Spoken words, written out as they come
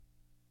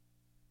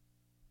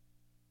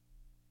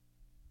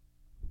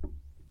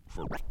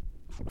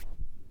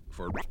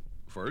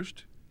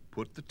First,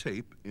 put the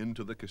tape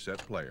into the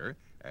cassette player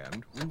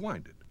and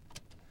rewind it.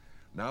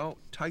 Now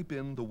type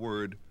in the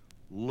word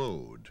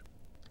load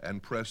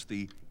and press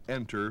the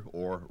enter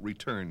or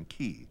return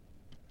key.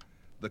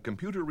 The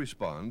computer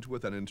responds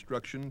with an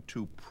instruction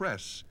to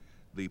press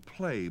the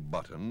play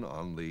button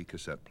on the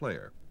cassette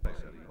player.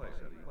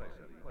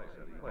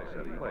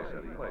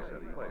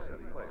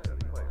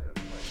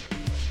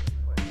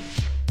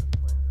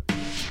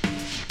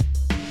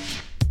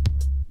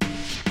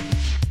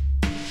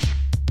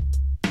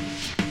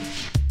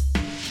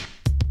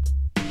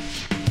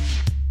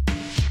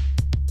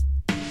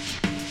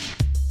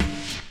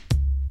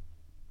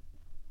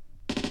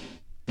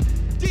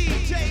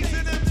 DJs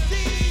and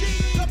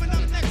MCs coming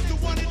up next to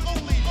one and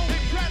only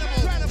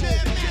incredible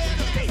jam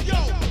master. Yo,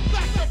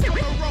 back up from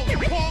the road,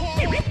 Paul.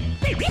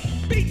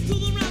 Beats to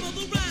the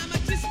rhyme I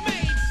just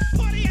made.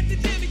 Party at the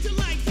jam till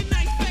like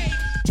tonight's fade.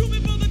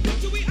 Trooping for the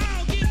culture, we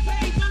all get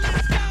paid, so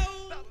let's go.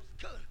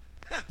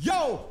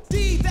 Yo,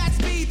 D, that's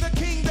me, the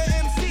king, the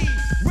MC.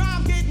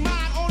 Rhyme get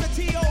mine on the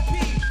TOP.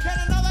 Can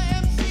another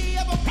MC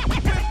ever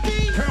with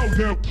me? Hell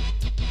no.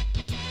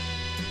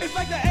 It's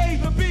like the A,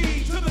 the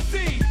B to the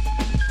C.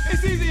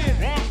 It's easy.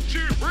 1,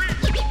 2, 3.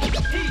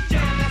 He's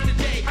Jam Master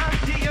J, I'm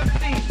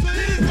DMC. So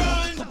this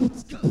run.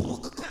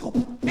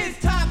 It's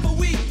time for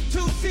week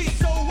 2C.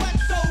 So what?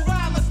 So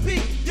rhyme, let's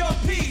speak your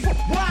piece.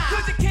 Why?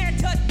 Cause you can't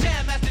touch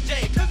Jam Master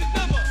J. Cause it's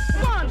number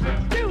 1,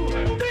 2,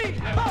 3,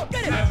 4.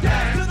 Get it.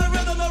 Dance to the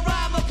rhythm, the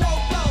rhyme, a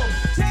flow.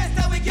 Chance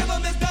that we give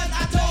them is done,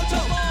 I told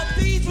you. All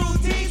these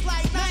routines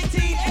like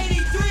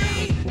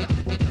 1983.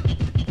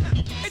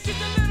 It's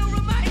just a little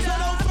reminder. So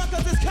don't front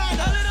cause it's A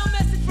kinda. little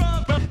message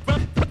from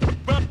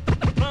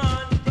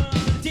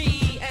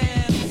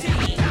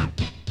DMT.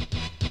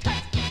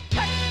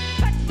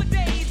 Touch for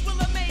days, will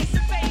amaze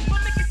and fade.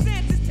 Will make your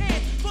senses tan,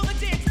 full of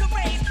dance to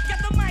raise. Got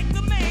the mic,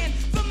 the man,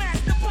 the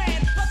master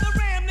plan, of the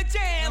ram, the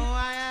jam.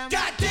 I am.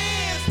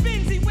 Goddamn,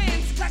 spins he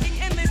wins, clocking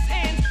endless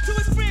ends to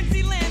his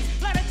frenzy lens.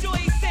 Lot of joy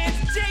he sends.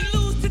 Jay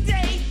lose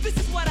today. This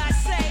is what I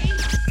say.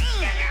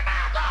 Get your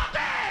mouth off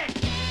it.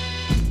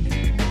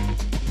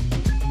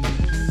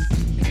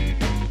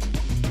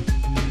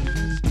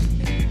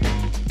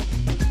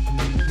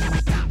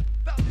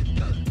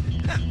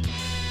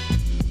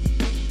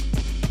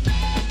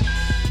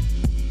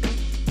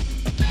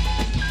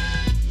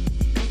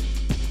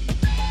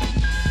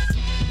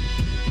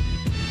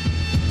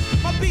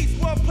 My beats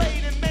were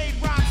played and made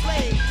rhymes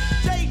laid.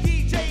 J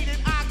DJ'd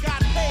and I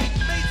got paid.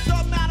 Made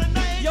something out of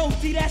nothing. Yo,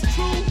 D, that's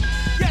true.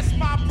 Yes,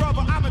 my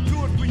brother, I'ma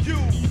do it for you.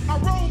 I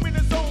roam in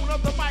the zone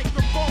of the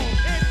microphone.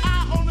 And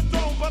I own the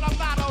throne, but I'm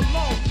not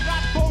alone.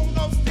 Not bone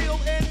of steel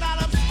and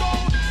not of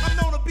stone. I'm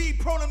known to be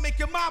prone to make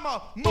your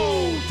mama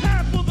move.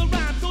 Time for the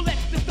rhyme, so let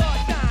the star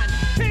shine.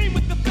 Came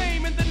with the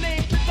fame and the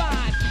name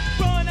divine.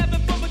 Run,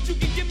 having fun, but you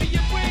can give me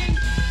your ring.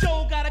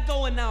 Joe gotta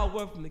go and now a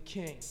word from the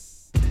king.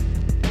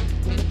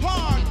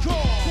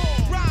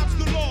 Hardcore, rhymes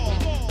galore,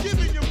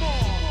 giving you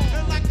more.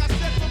 And like I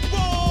said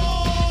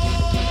before,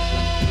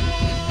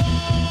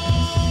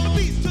 the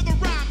beats to the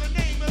rhyme, the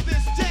name of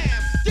this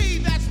jam. D,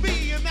 that's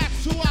me, and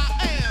that's who I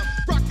am.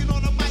 Rocking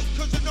on the mic,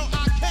 cause you know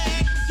I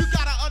can. You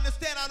gotta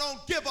understand, I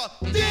don't give a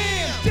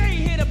damn. Jay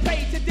here to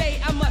play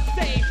today, I must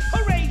say.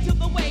 Hooray to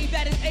the way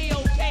that is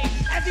A-OK.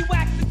 As he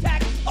wax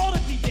attack, all the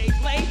DJs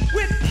play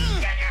with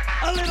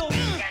a little,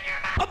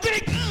 a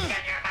big,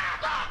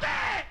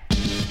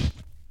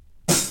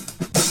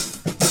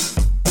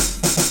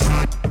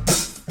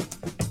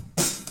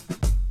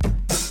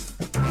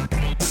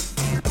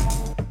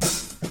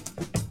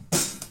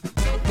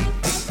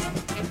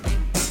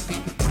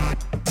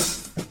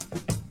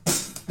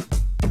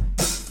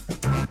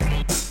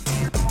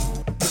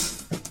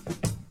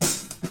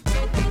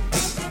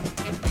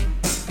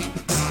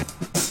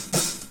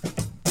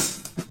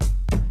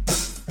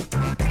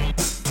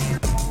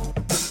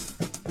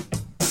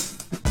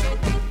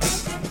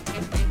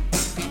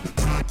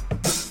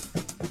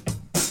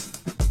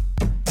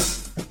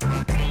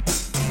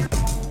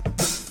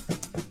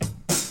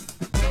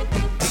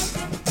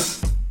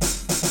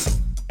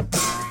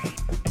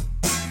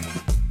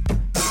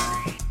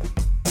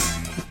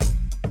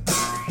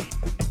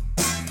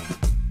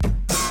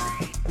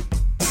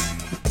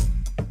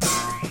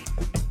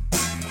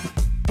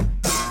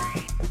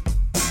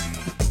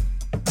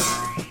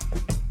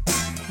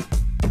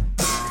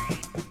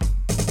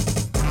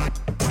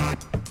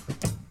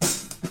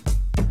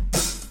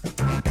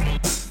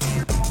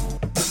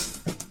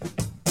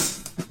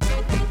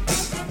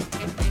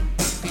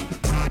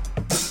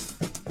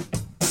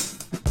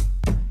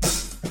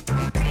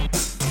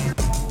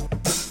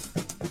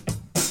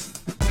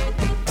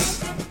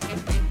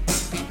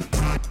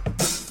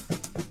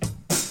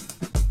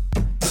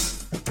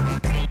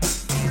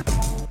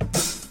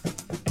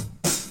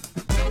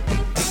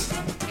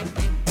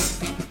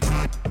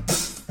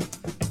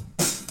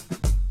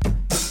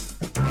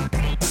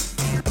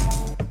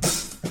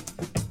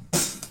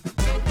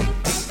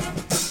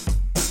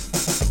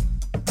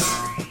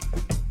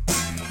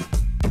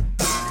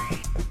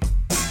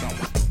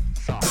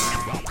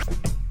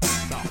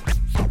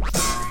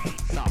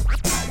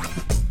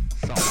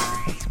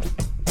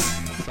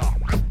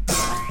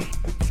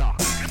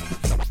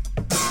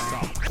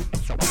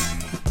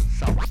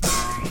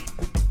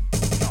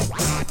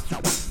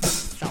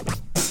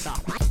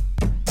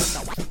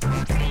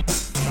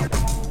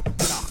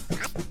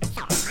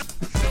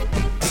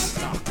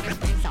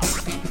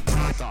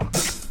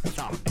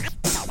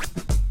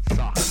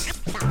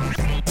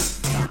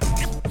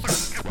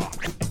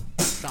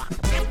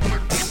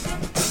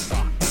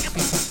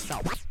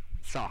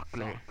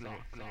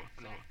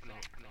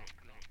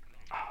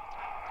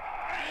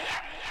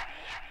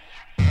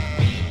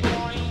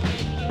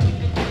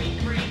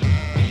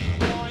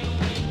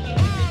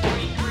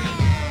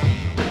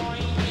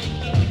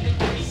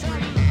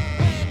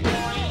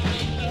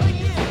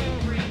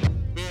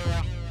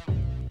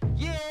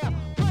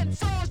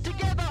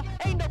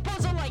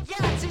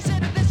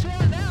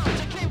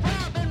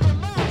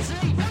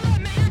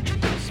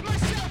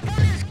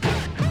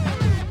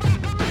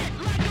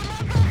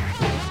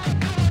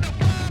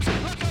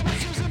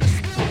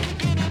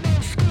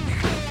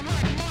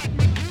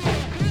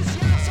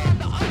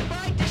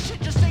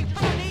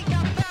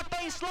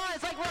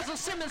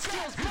 Simmons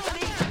steals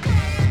booty.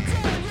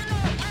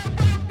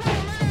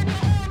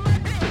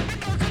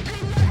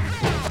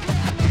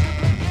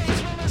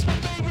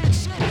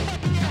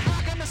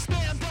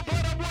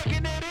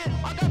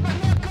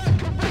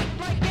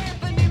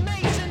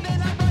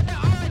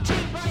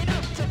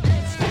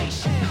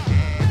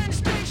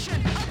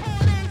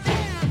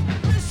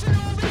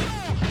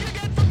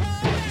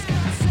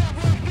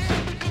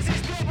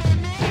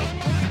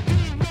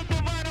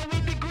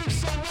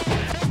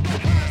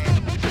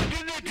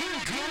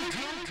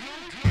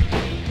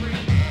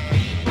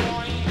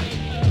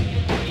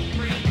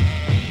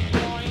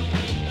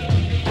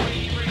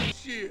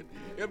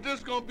 If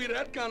this gonna be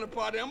that kind of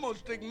party, I'm gonna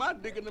stick my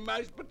dick in the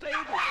mashed potatoes.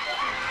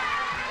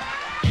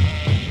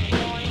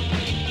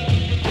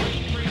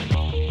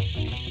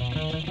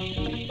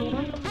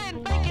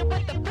 Been banging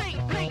with the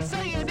big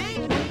saying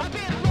it. I've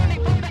been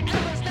running for the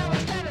Evans, now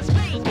it's status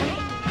beat.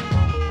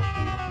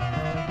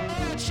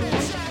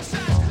 Shit, size,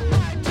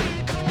 my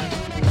team, come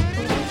on and get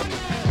it on.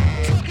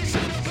 Talking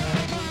shit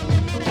about my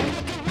limited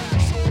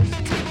direction. The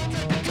table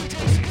that the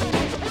taste good.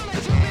 Well,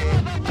 as you be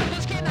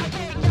motherfuckers, can I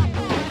beg your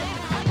pardon?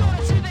 I'm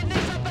going to the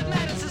next up and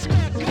Madison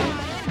Square Garden.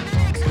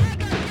 Next, I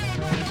got paid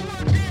like I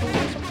worked in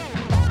Hasbro.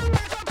 All the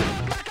rest I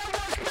broke like I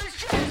was Chris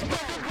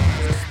Chesbro.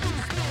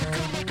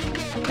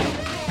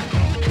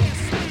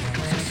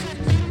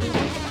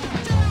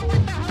 Down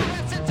with the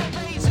harassment of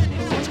Asian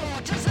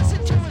Hilltop. Just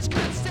listen to his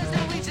cuts, there's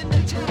no reason to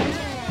tell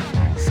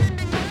them.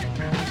 Sending it,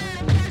 I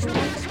didn't catch the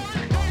last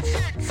one. That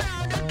shit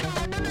sounded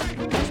kinda like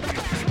we missed the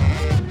last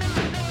one. I'm not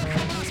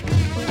for my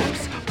speed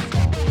raps.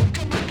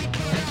 Come on, get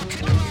out to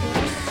the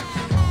house.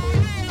 Oh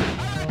yeah,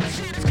 I like the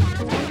shit, it's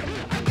kinda rough.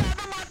 I grab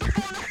the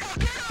microphone and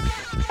fuck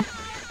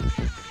it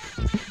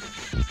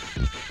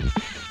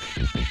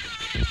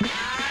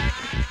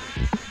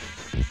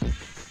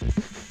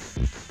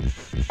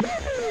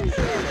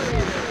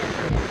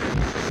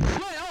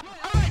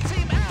alright,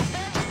 team out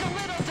there, just a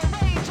little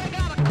deranged. I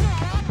got a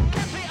call,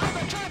 catch me on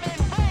the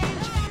driving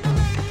range. I'm the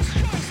lady's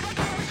choice, like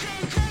I was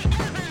J.J.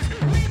 Evans.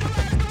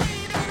 Legalize the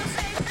weed and the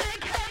same thing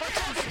happens.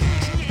 I took a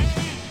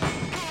PGA,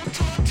 go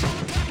talk to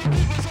the pappy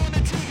beavers on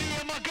the TV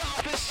in my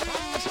golfing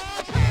shoes.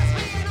 Pass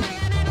me an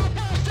iron and I'll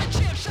post a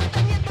chip. Shut the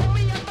hip on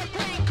me up the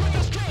brain, cause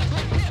you're straight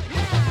like hip.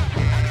 Yeah,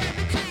 I grab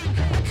the team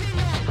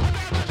up. I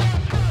grab my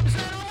left clubs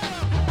and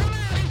I'm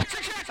ready to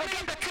check me.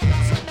 I got the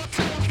tips on my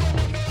toes when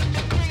I'm on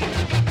the green.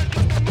 I got the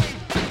custom-made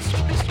beats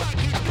with these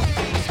rocky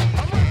things.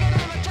 I'm working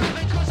on a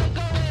driving cause I'm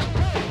going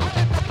pro. I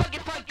let the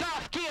bucket play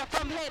golf gear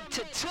from head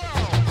to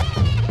toe.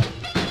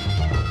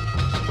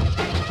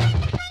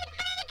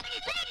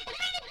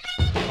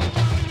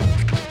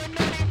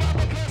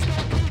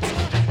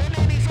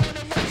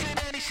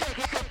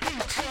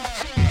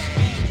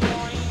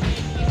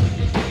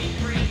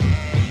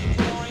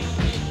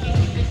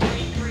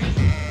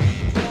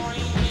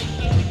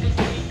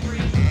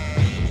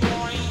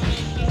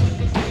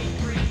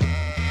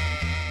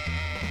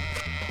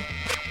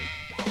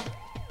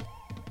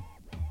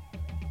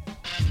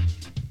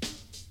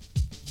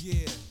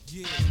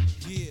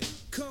 Yeah.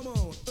 Come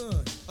on,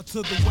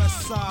 to the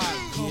west side.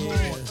 Come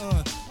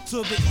on, to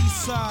the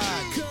east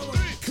side.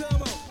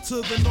 Come on, to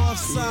the north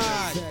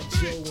side. Fat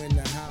Joe in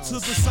the house. To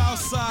the south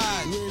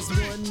side. Where's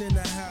one in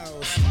the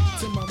house?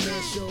 To my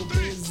man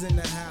Showbiz in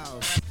the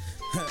house.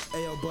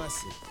 Ayo,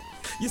 bust it.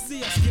 You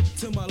see, I skipped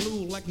to my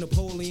loo like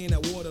Napoleon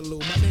at Waterloo.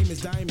 My name is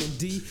Diamond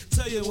D.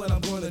 Tell you what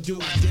I'm gonna do.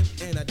 I dip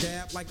and I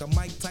dab like a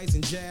Mike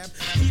Tyson jab.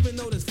 Even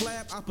though this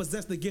flap, I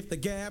possess the gift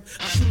of gab.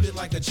 I shoot it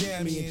like a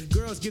jammy and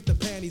girls get the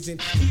panties in.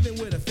 Even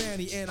with a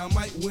fanny and I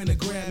might win a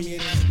Grammy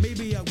and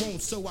maybe I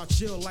won't, so I'll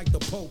chill like the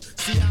Pope.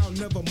 See, I'll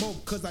never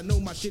mope, cause I know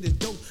my shit is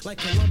dope like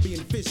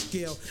Colombian fish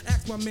scale.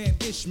 Ask my man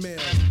Ishmael.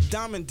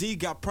 Diamond D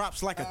got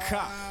props like a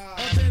cop.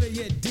 Or better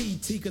yet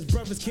DT, cause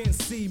brothers can't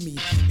see me.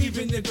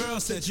 Even the girl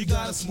said you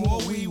got a small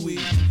wee-wee.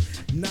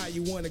 Now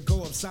you wanna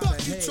go upside Fuck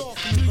her you head.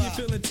 talking Do you about?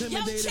 feel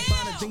intimidated Yo,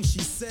 by the chill. things she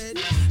said?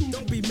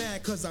 Don't be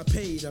mad cause I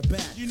paid her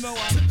back. You know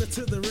I- took her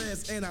to the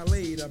rest and I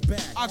laid her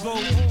back. I go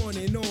on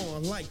and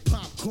on like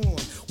popcorn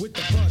with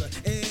the butter.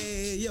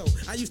 Hey yo,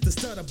 I used to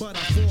stutter but I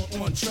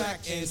fall on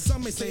track. And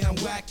some may say I'm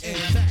whack and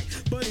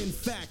fact, but in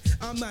fact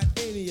I'm not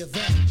any of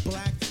that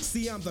black.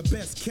 See, I'm the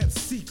best kept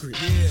secret.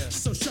 Yeah.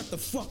 So shut the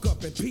fuck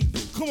up and peep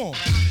it. Come on.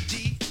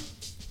 D,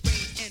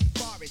 Wayne and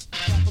Forrest.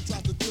 Rappers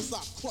after this, I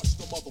crush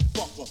the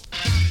motherfucker.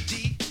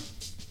 D,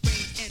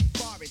 Wayne and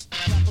Forrest.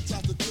 Rappers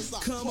after this, I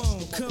Come crush on,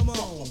 the come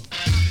motherfucker.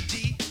 on.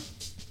 D,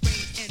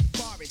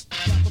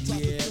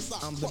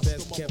 the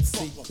best kept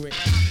secret.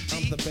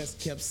 I'm the best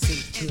kept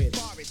secret.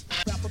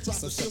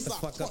 So shut the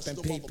fuck up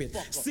and peep it.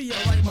 See,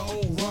 I write my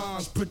own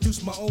rhymes,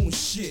 produce my own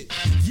shit.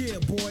 Yeah,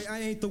 boy, I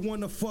ain't the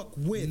one to fuck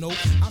with. Nope.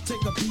 I'll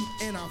take a beat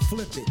and I'll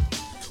flip it.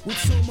 With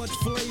so much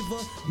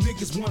flavor,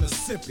 niggas wanna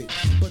sip it.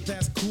 But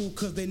that's cool,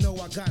 cause they know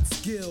I got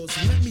skills.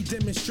 Let me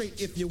demonstrate,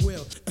 if you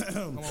will.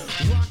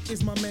 Rock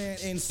is my man,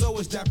 and so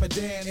is Dapper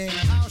Dan. And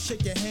I'll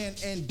shake your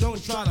hand, and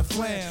don't try to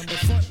flam. But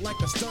front like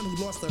a stun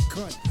who lost a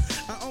cunt.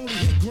 I only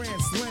hit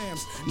grand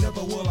slams,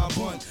 never will I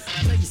bunt.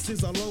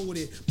 Bases are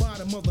loaded,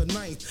 bottom of the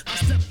ninth. I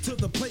step to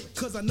the plate,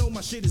 cause I know my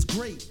shit is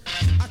great.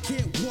 I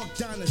can't walk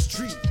down the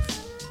street.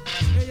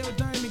 Hey, yo,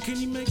 Diamond, can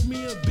you make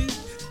me a beat?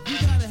 You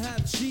gotta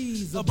have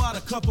cheese, about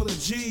a couple of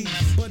G's.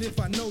 But if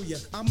I know ya,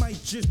 I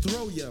might just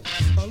throw ya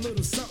a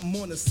little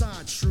something on the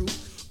side, true.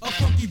 A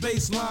funky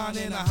bass line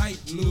and a hype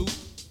loop.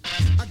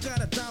 I got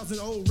 1,000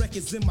 old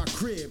records in my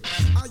crib.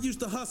 I used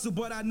to hustle,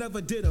 but I never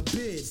did a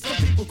bid. Some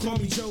people call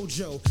me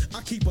JoJo.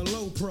 I keep a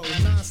low pro,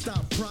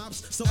 non-stop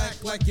props, so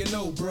act like you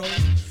know, bro.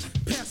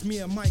 Pass me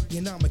a mic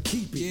and I'ma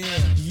keep it.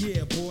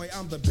 Yeah, boy,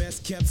 I'm the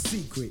best kept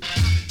secret.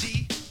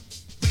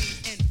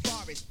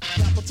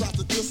 Appetite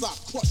to this, I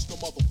crush the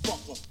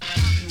motherfucker.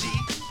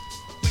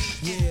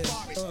 Yeah,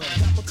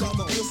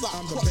 come on,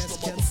 I'm the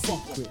best kept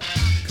secret.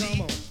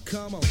 Come on,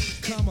 come on,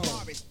 come on.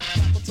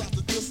 Appetite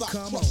to this, I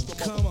Come crush on, the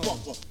come on.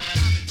 motherfucker.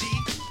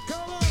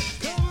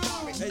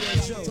 Hey,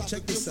 yo, Joe,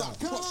 check this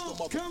out.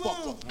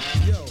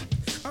 Yo,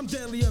 I'm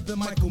deadlier than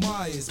Michael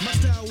Myers. My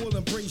style will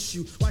embrace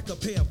you like a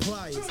pair of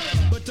pliers.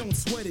 But don't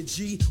sweat it,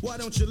 G. Why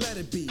don't you let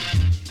it be?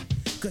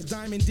 Cause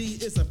Diamond D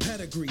is a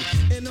pedigree.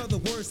 In other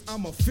words,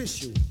 I'm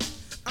official.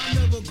 I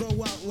never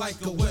go out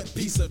like a wet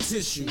piece of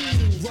tissue.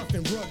 Rough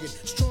and rugged,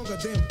 stronger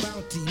than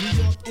Bounty.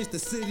 New York is the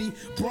city,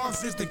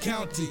 Bronx is the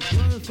county.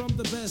 Learn from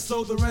the best,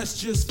 so the rest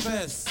just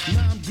fest.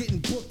 Now I'm getting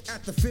booked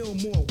at the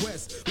Fillmore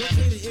West,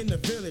 located in the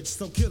village,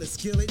 so kill it,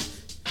 skillet.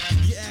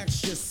 You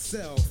ask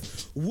yourself,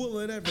 will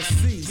it ever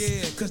cease?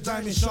 Yeah, cause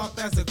diamond sharp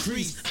as a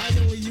crease. I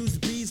only use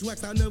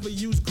beeswax, I never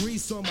use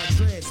grease on my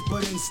dreads.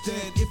 But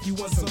instead, if you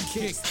want some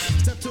kicks,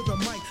 step to the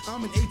mic,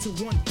 I'm an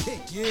 8-to-1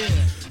 pick. Yeah,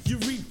 you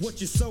reap what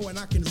you sow and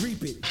I can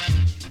reap it.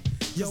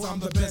 Yo, I'm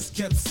the best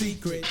kept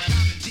secret.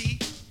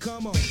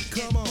 Come on,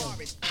 come on.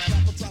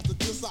 Appetite to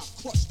this, I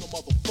crush the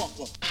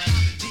motherfucker.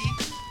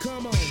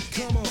 Come on,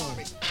 come on.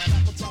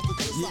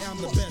 Yeah,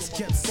 I'm the best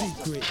kept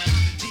secret.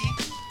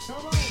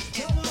 Come on,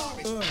 come on.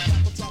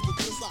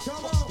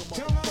 Come on,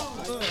 come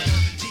on.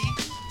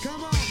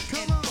 Come on,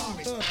 come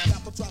on.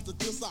 Appetite to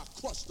this, I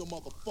crush the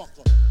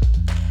motherfucker.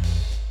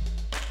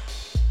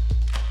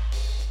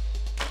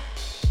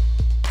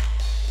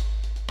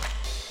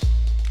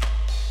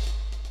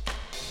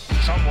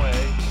 Some way,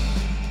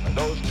 when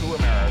those two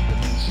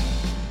Americans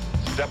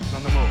stepped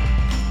on the moon,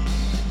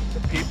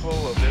 the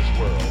people of this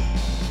world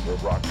were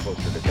brought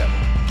closer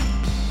together.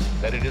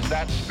 That it is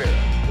that spirit,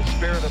 the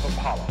spirit of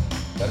Apollo,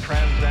 that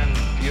transcends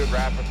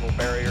geographical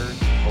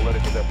barriers and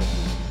political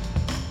differences.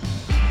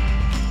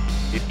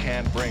 It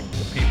can bring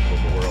the people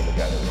of the world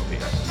together in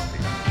peace.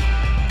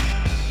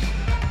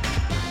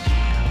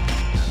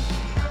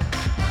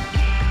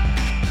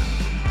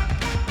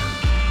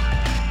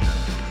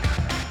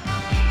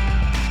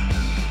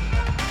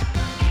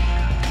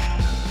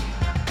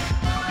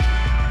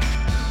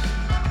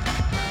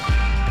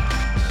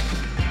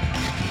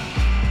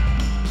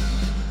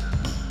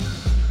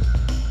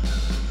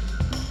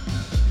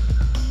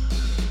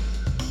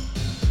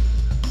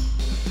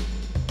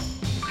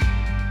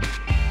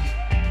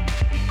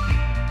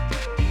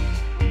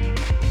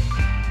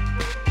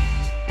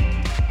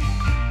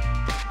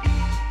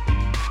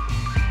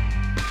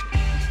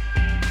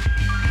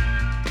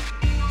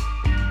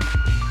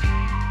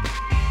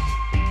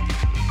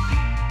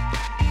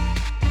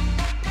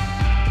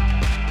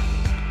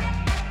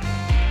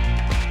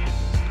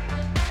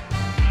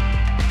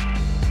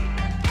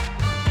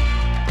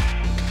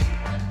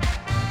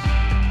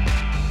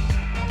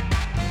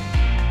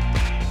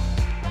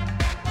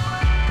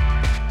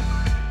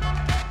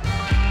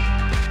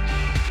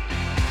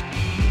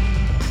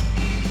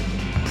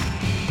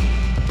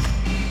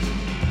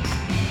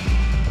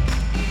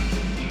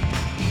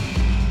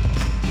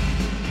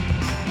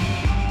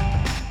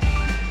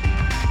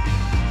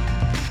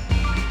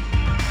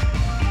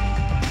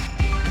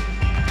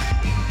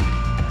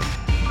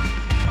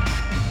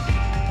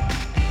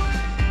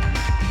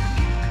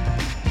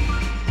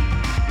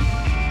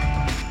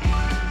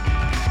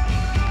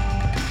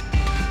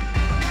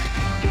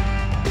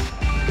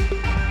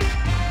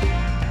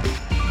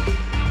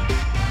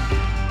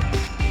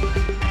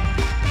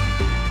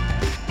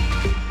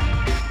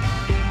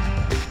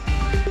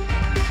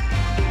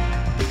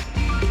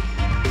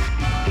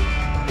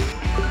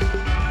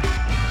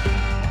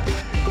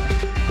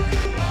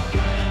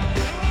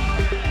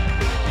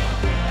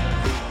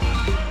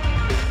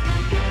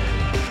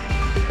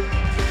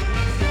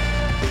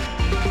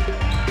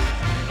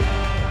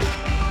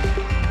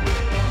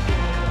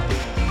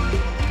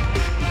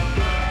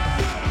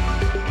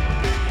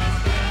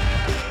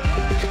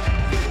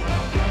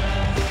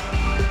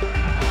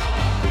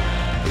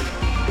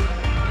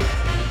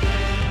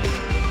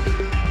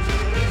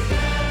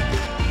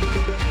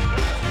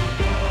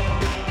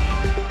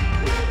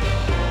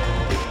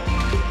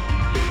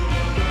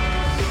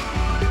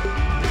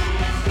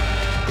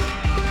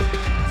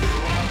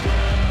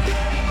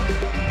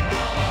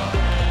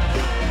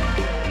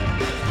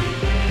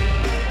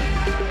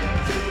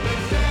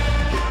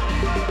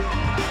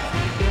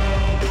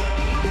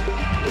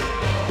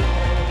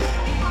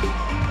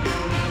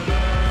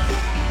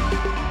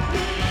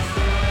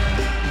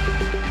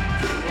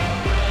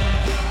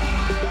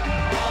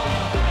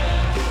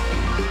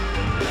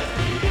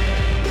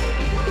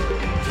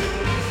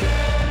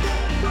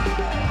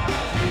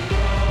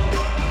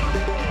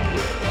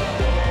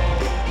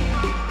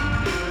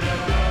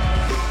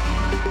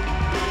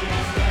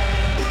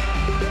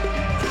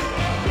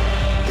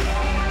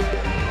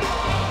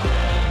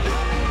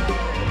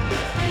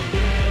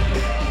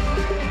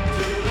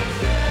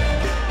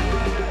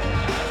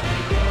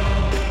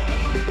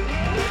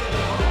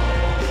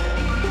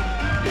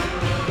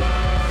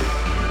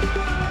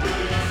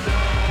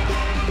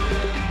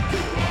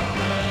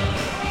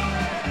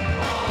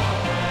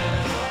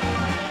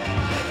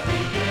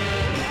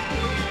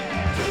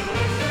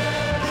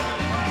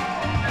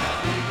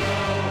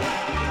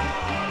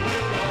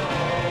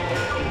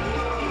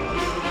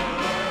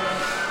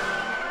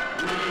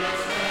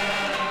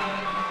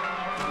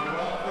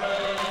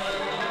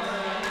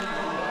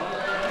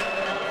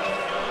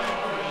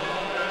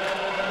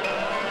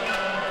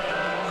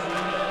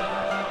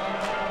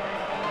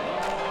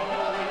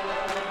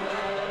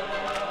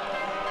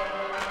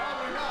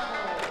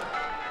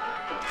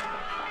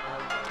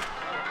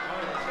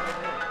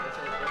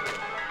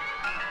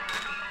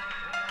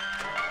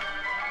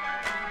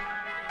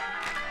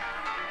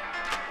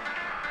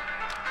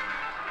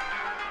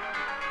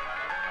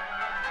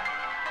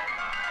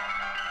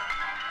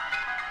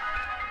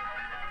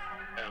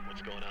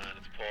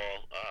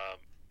 all,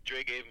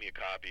 Dre gave me a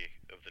copy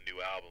of the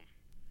new album,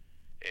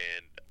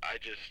 and I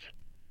just...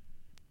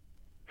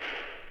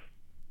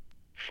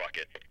 fuck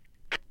it.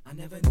 I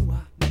never knew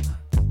I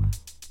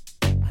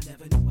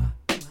never knew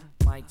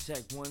I Mic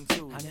check 1,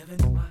 2. I never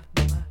knew I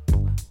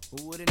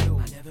Who would've knew?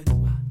 I never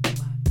knew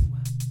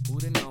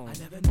Who'd've known? I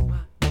never knew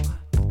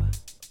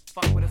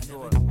Fuck with a I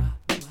thought. never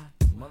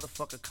knew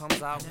Motherfucker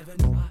comes out, I never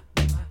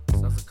knew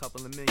sells a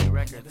couple of million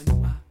records, never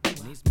knew and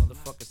these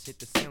motherfuckers hit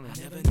the ceiling.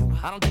 never knew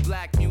I don't do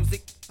black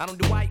music, I don't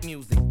do white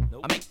music.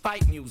 I make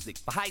fight music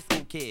for high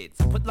school kids.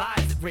 I put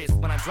lives at risk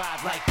when I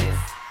drive like this.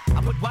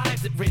 I put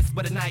wives at risk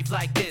with a knife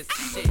like this.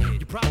 Shit,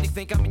 you probably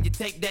think I'm in your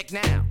tape deck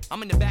now.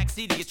 I'm in the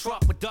backseat of your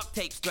truck with duct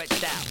tape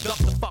stretched out. Duck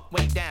the fuck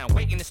way down,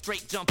 waiting to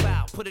straight jump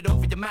out. Put it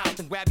over your mouth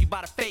and grab you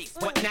by the face.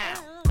 What now?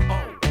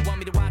 Oh, you want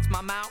me to watch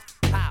my mouth?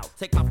 How?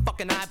 Take my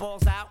fucking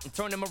eyeballs out and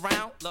turn them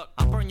around? Look,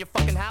 I'll burn your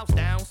fucking house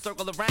down,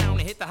 circle around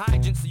and hit the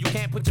hydrant so you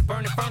can't put your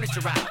burning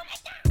furniture out.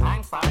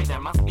 I'm sorry, there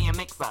must be a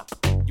mix-up.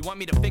 You want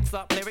me to fix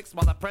up lyrics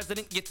while our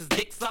president gets his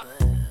dick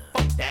sucked?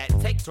 Fuck that,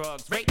 take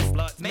drugs, rape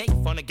sluts, make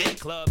fun of gay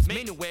clubs,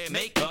 men who wear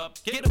makeup,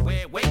 get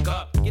away, wake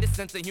up, get a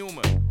sense of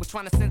humor. We're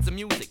trying to censor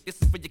music,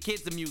 this is for your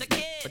kids' music.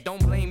 But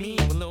don't blame me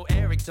when little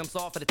Eric jumps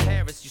off of the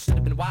terrace, you should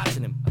have been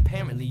watching him.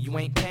 Apparently you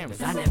ain't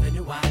parents. I never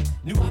knew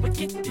I would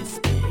get this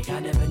big. I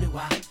never knew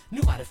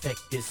I'd affect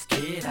this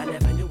kid. I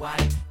never knew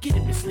I'd get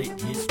him to slit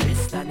his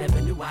wrist. I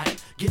never knew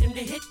I'd get him to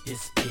hit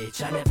this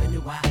bitch. I never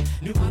knew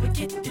I would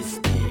get this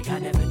big. I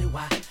never knew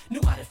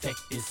I'd affect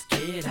this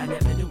kid. I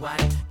never knew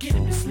I'd get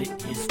him to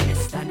slit his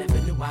wrist. I never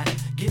knew I'd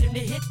get him to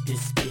hit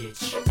this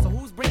bitch. So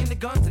who's bringing the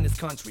guns in this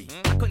country?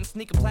 I couldn't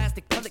sneak a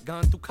plastic pellet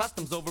gun through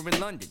customs over in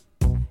London.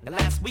 And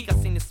last week I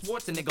seen this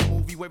Schwarzenegger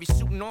movie where he's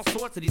shooting all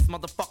sorts of these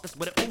motherfuckers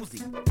with a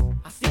Uzi.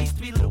 I see these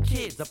 3 little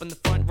kids up in the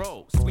front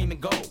row, screaming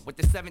go, with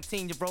their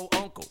 17-year-old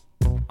uncle.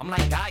 I'm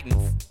like,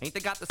 guidance, ain't they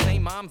got the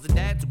same moms and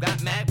dads who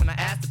got mad when I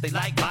asked if they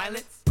like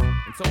violence?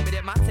 And told me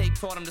that my tape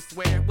taught them to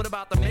swear. What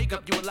about the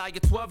makeup you allow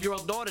your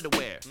 12-year-old daughter to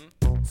wear?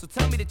 So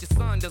tell me that your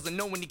son doesn't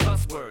know any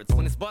cuss words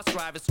when his bus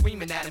driver's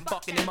screaming at him,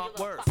 fucking him up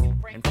worse.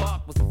 And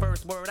fuck was the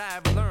first word I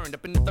ever learned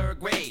up in the 3rd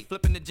grade,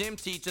 flipping the gym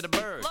teacher the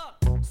bird.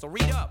 So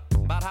read up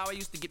about how I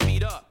used to get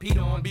beat up,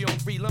 Peter on, be on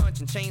free lunch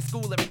and change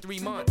school every 3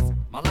 months.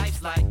 My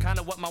life's like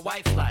kinda what my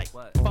wife's like.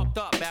 Fucked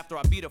up after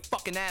I beat her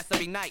fucking ass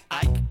every night,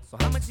 Ike. So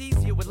how much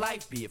easier would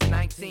life be if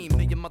 19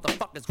 million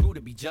motherfuckers grew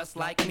to be just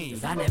like me?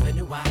 'Cause I never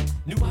knew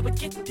I would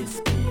get this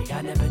big.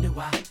 I never knew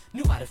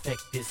I'd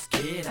affect this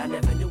kid. I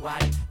never knew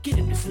I'd get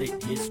him to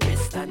slit his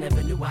wrist. I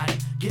never knew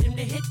I'd get him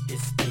to hit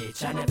this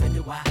bitch. I never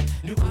knew I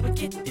would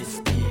get this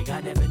big.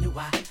 I never knew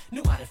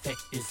I'd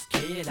affect this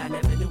kid. I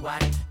never knew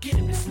I'd get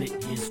him to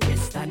slit his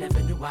wrist. I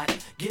never knew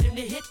I'd get him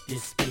to hit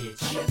this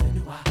bitch. I never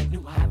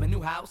knew I have a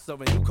new house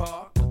or a new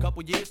car. A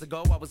couple years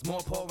ago I was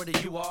more poorer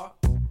than you are.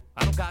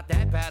 I don't got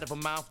that bad of a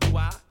mouth, do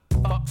I?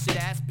 Fuck shit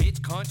ass bitch,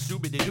 cunt,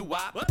 shooby doo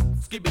wop.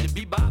 Skibbity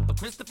bebop for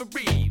Christopher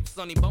Reeves.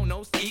 Sonny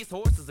Bono skis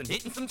horses and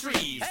hitting some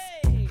trees.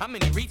 Hey! How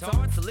many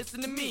retards to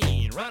listen to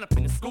me and run up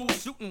in the school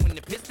shooting when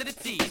they're pissed at the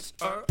teach?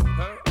 Her,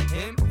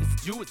 him, is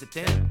it you, is it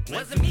them?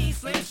 Wasn't me,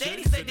 Slim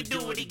Shady said to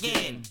do it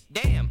again.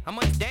 Damn, how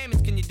much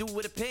damage can you do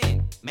with a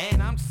pen?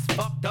 Man, I'm just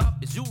fucked up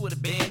as you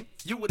would've been.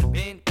 You would've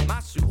been in my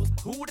shoes,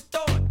 who would've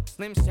thought?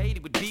 Slim Shady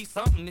would be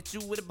something that you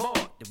would've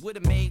bought. That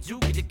would've made you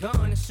get a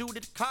gun and shoot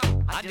at the cop.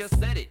 I just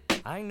said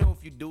it, I ain't know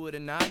if you do it or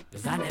not.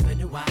 'Cause I never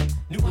knew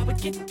I would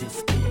get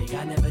this big.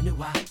 I never knew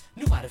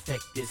I'd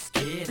affect this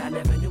kid. I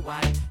never knew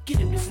I'd get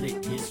him to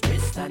slit his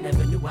wrist. I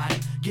never knew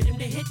I'd get him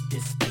to hit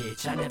this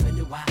bitch. I never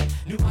knew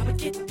I would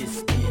get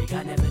this big.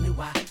 I never knew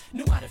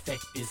I'd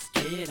affect this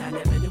kid. I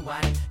never knew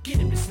I'd get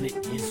him to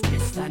slit his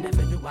wrist. I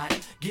never knew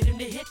I'd get him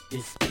to hit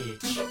this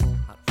bitch.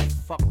 How the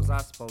fuck was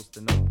I supposed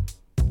to know?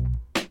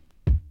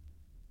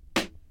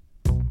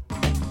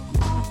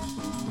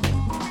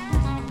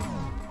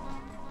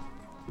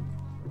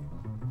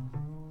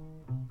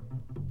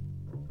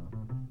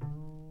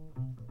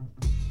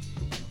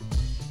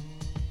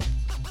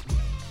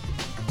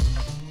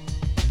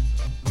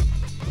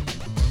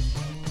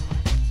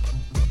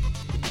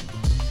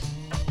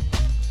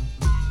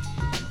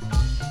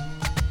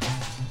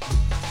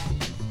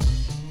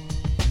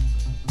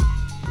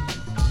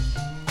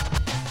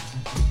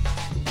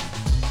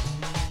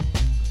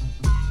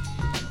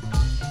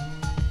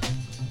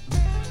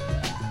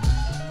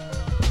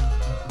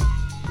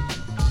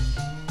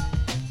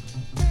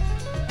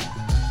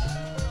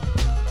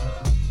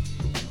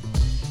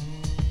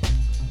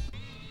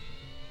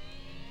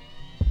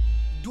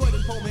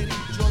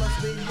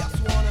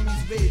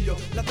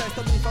 La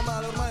testa mi fa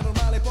male, ormai è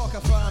normale, poca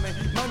fame.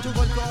 Mangio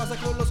qualcosa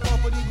con lo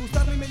scopo di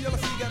gustarmi meglio la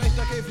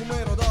sigaretta che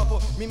fumerò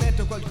dopo. Mi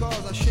metto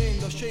qualcosa,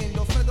 scendo,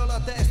 freddo la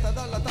testa,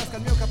 dalla tasca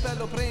il mio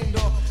cappello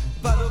prendo.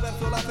 Vado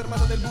verso la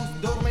fermata del bus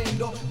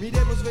dormendo. Mi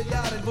devo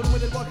svegliare, il volume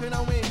del blocco è in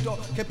aumento.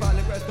 Che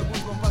palle, questo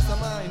bus non passa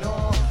mai,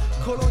 no.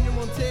 Cologno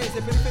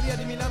Monzese, periferia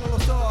di Milano, lo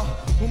so.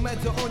 Un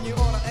mezzo ogni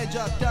ora è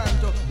già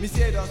tanto. Mi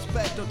siedo,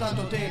 aspetto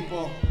tanto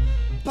tempo.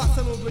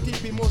 Passano due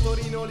tipi, in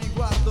motorino li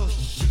guardo.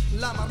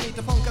 La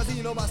marmita fa un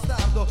casino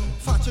bastardo.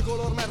 Facce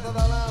color merda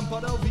da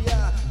lampada,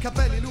 via.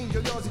 Capelli lunghi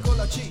oliosi con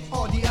la C,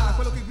 odia.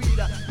 Quello che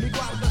guida mi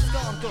guarda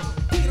storto.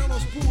 Tira uno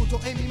sputo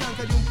e mi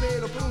manca di un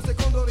pelo. Per un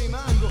secondo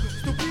rimango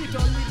stupito,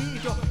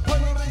 allibito. Poi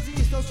non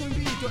resisto al suo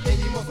invito e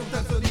gli mostro un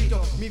terzo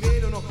dito. Mi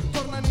vedono,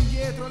 tornano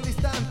indietro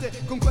all'istante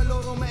con quel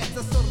loro mezzo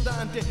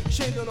assordante.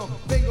 Scendono,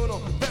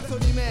 vengono verso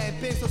di me e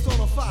penso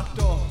sono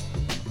fatto.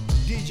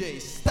 DJ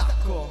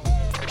stacco.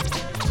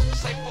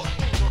 Sei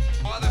fottuto,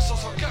 adesso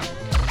so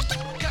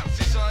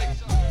cazzi sai.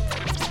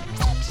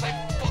 Sei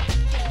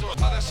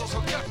fottuto, adesso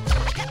so cazzi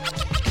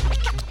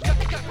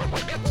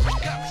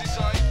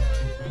sai.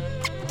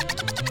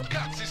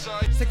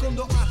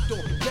 Secondo atto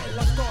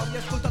della storia,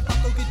 ascolta il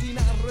fatto che ti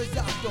narro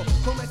esatto.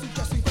 Come è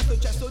successo in questo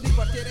gesto di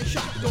quartiere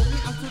sciatto. Mi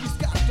alzo di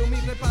scatto, mi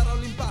preparo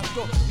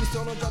all'impatto. Mi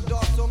sono già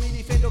addosso, mi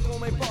difendo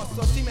come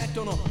posso. Si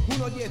mettono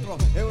uno dietro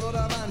e uno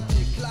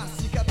davanti.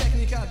 Classica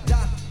tecnica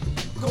da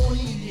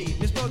conigli.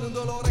 Mi esplode un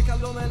dolore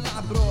caldo nel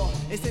labbro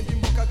e sento in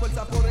bocca quel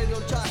sapore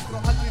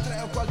dolciastro. Altri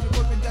 3 o 4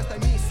 colpi in testa e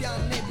mi si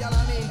annebbia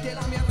la mente.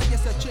 La mia rabbia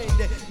si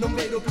accende, non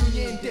vedo più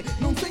niente,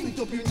 non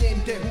sento più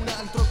niente. Un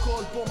altro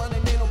colpo ma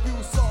nemmeno più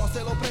so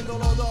se lo prendo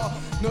lo do.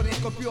 Non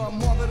riesco più a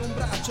muovere un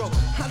braccio,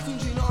 alzo un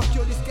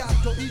ginocchio di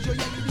scatto. I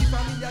gioielli di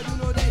famiglia di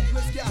uno dei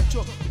due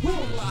schiaccio.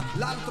 Urla,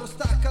 l'altro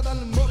stacca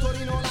dal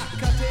motorino la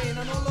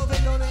catena. Non lo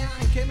vedo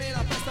neanche, me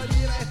la pesta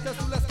diretta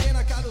sulla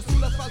schiena. Cado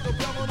sull'asfalto,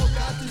 piovono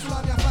calci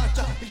sulla mia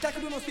faccia. Il tacco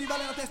di uno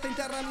stivale, la testa in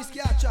terra mi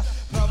schiaccia.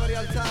 Provo a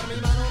rialzarmi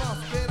ma non ho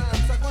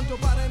speranza. Quanto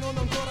pare non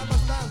ho ancora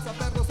abbastanza.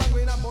 Perdo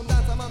sangue in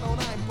abbondanza ma non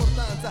ha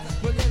importanza.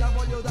 Non gliela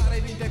voglio dare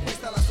vinta e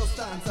questa è la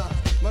sostanza.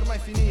 Ma ormai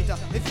è finita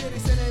e fieri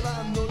se ne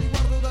vanno. Li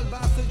guardo dal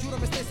basso e giuro a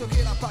me stesso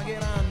che la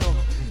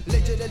pagheranno.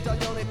 Legge del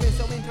taglione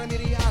penso mentre mi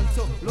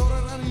rialzo. Loro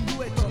erano in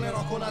 2 e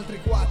tornerò con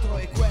altri 4.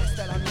 E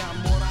questa è la mia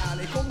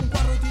morale. Come un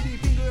quadro ti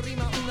dipingo in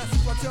rima una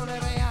situazione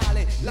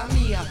reale. La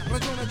mia,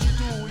 ragionaci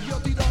tu, io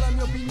ti do la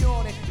mia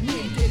opinione,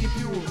 niente di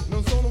più.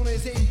 Non sono un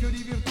esempio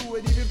di virtù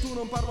e di virtù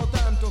non parlo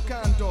tanto.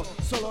 Canto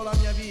solo la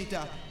mia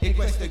vita e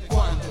questo è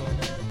quanto.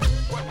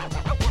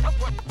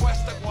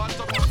 Questo è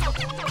quanto. Questo è quanto.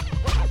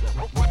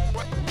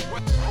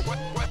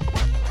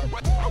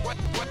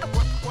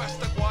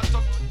 Questo è quanto.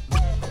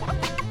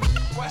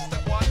 Questo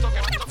è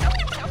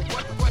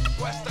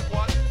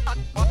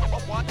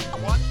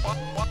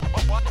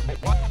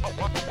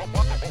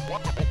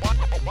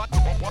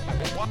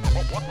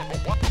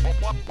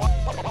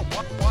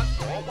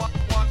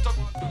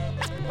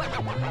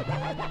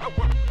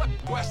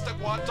Questo è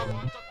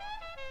quanto.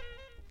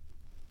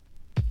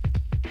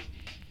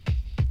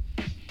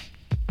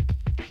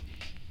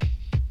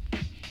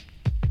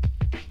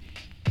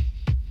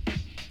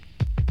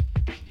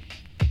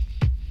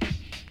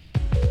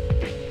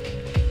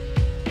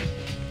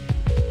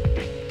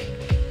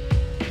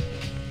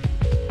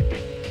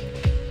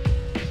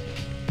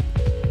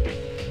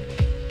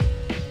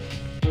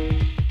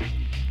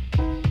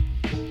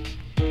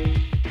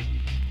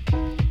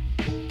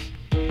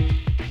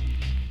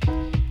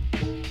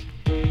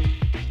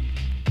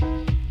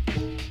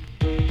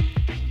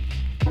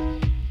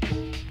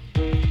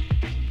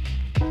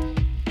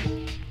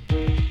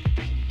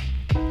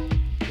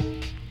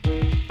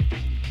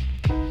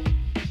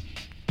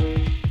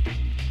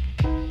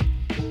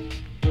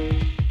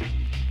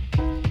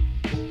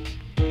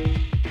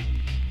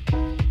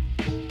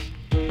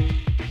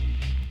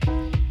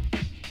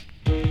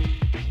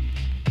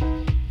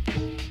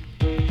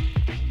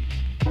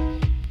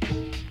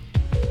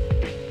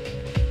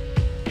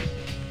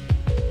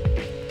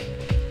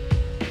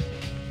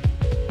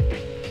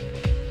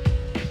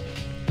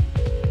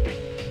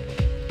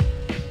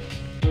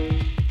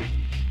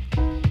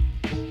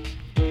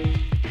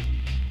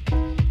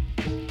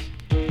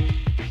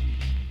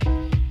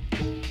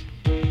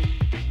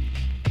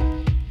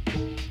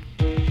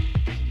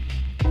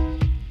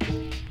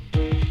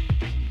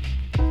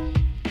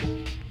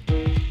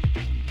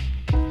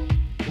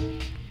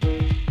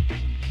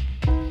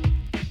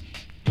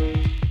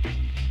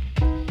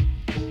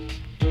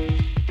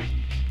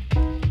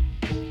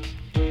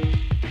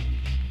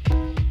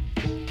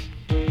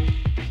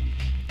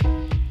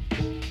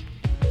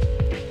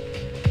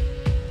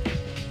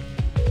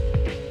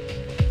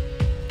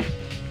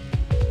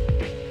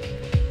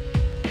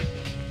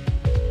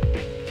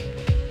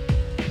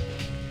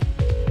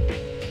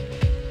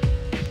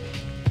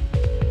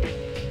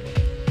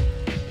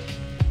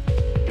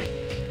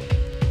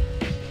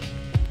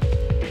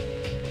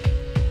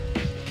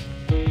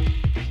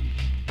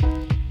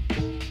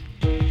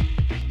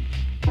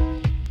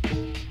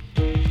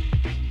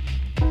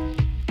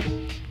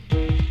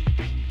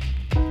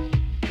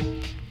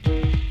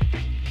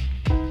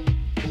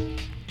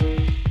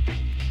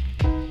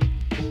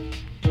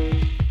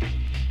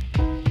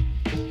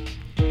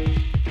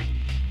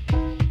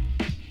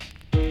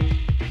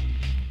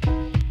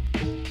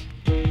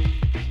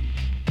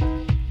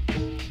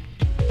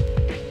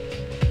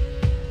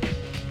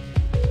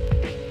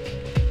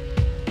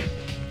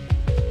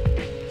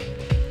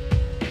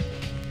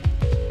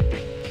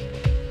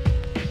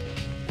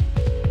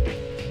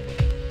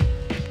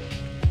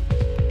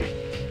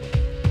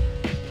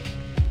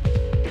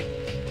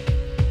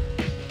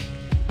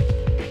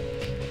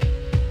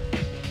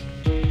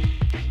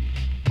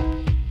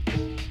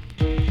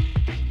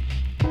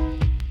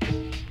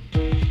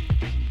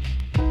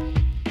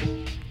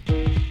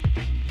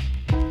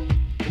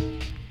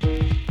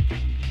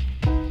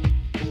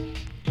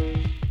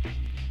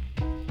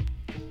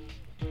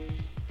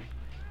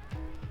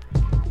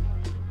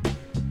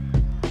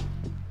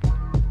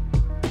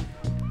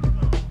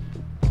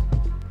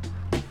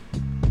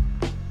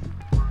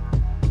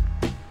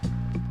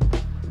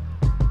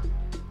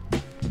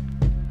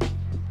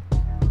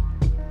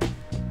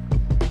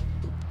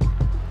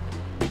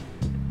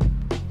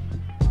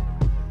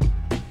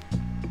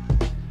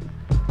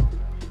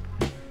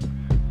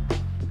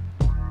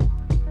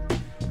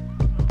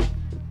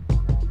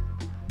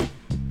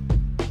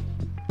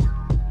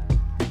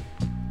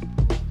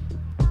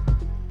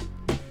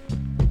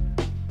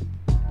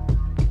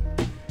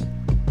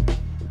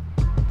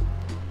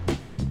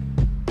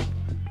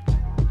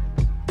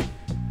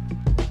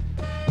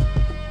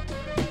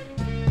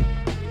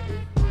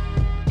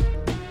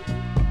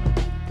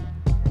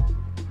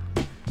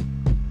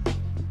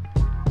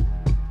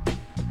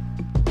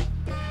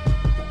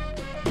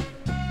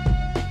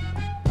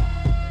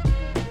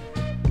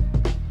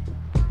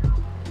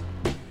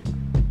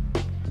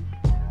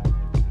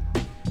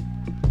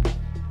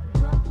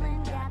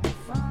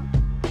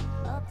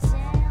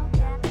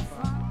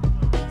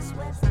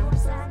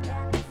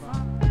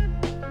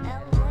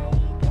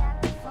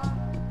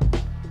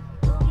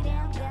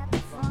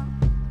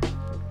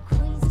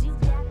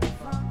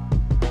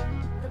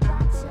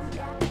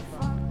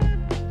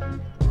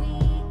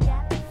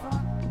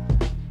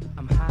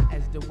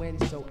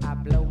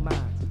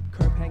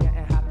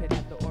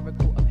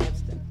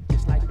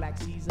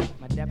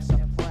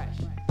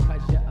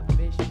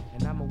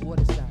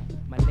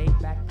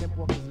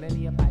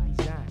 linear by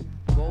design.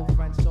 Gold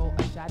front soul,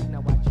 a shotty,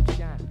 now watch you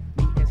shine.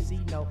 Me and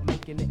C-Note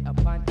making it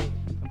abundant.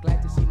 I'm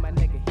glad to see my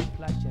nigga, he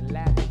plush and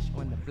lavish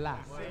on the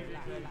block.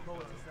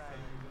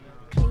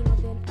 Cleaner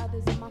than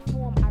others in my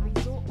form, I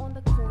resort on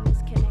the corners,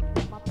 connect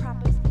with my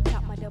proppers,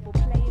 top my double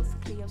players.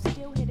 Cleo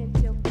still hit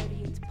until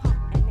 38's pump,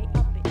 and they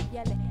up it,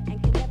 yell it,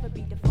 and can never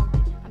be defunct.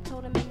 I'm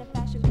told I'm in the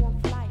fashion going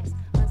flyers,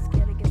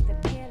 unskilled against the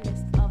peer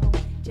list of them.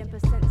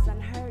 10%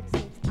 unheard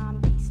since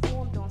I'm be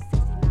stormed on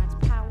 69's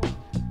power.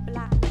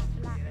 Block.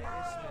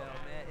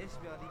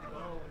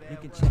 You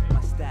can check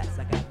my stats,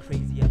 I got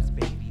crazy ups,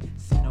 baby.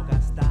 Sino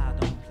got style,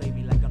 don't play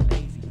me like I'm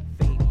lazy.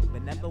 Fade me,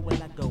 whenever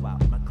when I go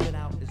out, my clit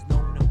out is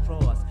known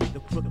across the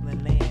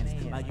Crooklyn lands.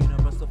 My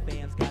universal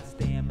fans got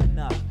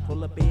stamina,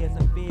 full of bears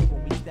and fear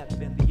when we step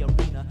in the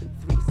arena.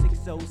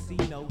 360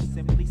 Sino,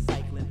 simply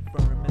cycling,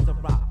 firm as a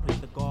rock, play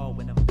the guard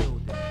when I'm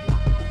building.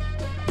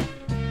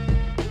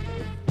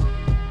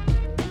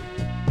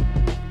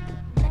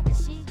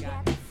 She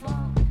got the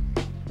funk.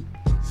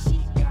 She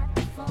got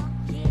the funk,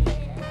 yeah.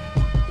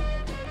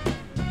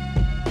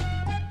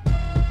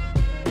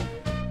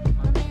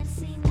 My man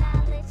C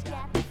Knowledge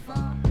got the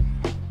funk.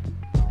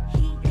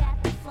 He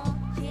got the funk,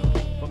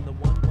 yeah. From the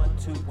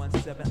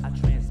 11217 I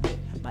transmit.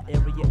 My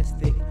area is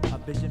thick, my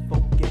vision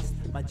focused.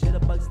 My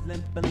jitterbugs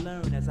limp and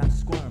learn as I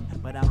squirm.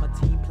 But I'm a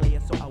team player,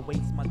 so I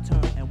waste my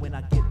turn. And when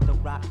I get the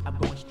rock, I'm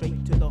going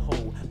straight to the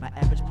hole. My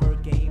average per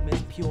game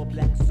is pure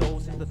black soul.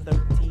 Since the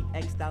 13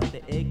 X'd out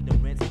the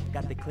ignorance,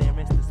 got the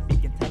clearance to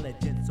speak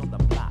intelligence on the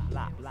block.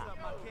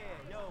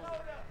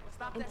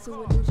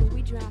 Into illusion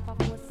we drown,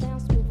 5-4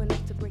 sound smooth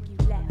enough to break you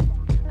left.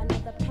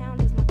 Another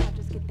pound as my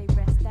conscious get they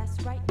rest.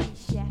 That's right, we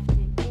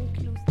shafted.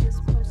 Includes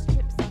dispo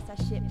strips,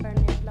 outside shit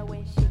burning,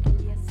 blowing,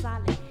 shaking, yeah,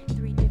 solid.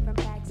 3 different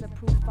bags of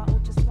proof, I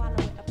ultra swallow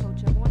it.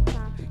 Approach it one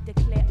time,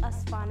 declare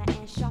us finer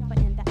and sharper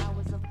in the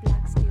hours of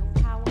black steel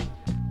power.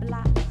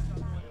 Block.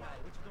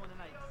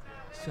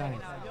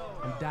 Shine.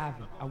 I'm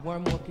diving. I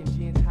worm walking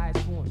jeans, highest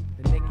form.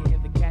 The nigga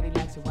in the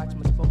Cadillacs and watch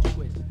my spokes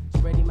twist.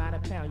 Spread him out a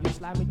pound, you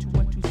slide me to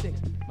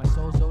 126. My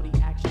soul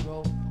zodiac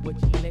stroll, what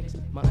he licks.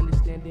 My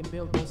understanding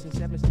built on since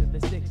 7s to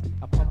the 6.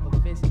 I pump a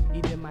fist,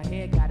 even my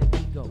head got an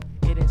ego.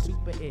 It ain't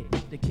super it,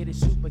 the kid is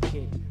super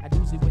kid. I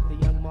do it with the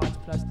young March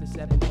plus the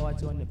 7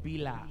 odds on the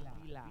B-Live.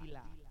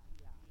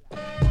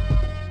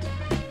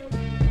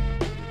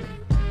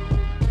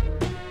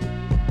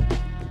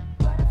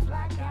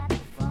 Butterfly got the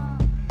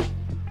funk.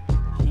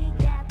 He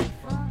got the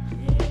funk,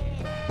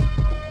 yeah.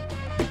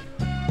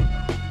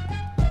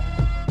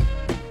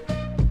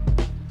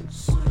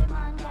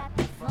 Suleiman got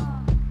the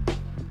funk.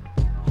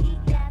 He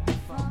got the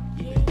funk,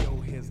 yeah. Yo,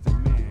 here's the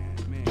man,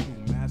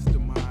 true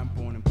mastermind,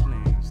 born in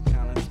plans,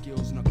 talent,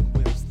 skills, nothing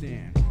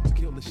withstand. To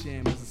kill the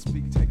sham as I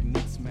speak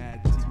techniques,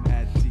 mad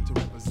deep, to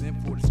represent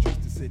for the streets,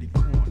 the city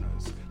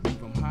corners. Leave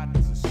them hot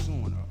as a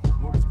sauna.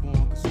 Word is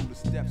born, consume the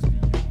steps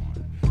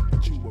beyond. The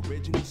true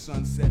original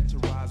sunset to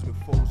rise with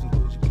foes and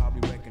those you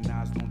probably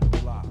recognized on the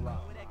block.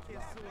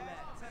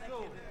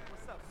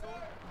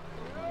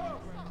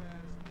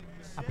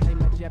 I play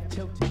my Jeff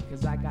Tilton,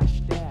 cause I got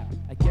style.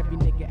 Like every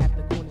nigga at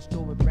the corner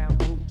store with brown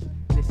boots.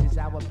 This is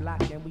our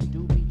block and we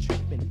do be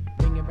trippin'.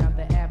 Ring around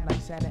the Ave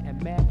like Santa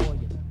and Mad Boy.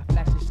 I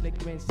flash a slick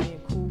grin,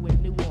 saying cool with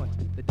nuance.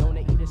 The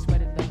donor eater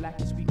sweated the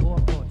blackest we all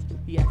flaunts.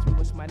 He asked me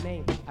what's my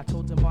name, I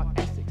told him Mark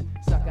Essex.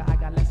 Sucker, I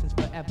got lessons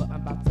forever,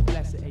 I'm about to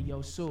bless it. Hey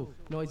yo, Sue,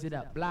 noise it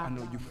up, block. I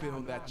know you feel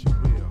that you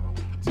will.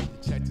 Till you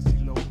check to see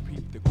low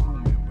peep the crew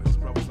members.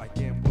 Brothers like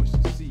Ambush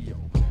and CEO.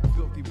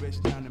 Filthy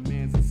rich down the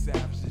mans and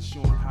savages.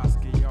 Showing how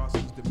chaos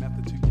was the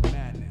method to your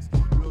madness.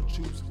 Real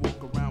troops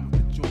walk around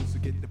with the joints to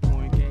get the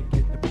point.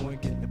 Get the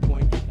point, get the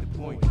point, get the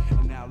point.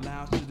 And now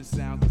lounge to the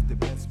sound cause the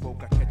best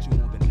folk. I catch you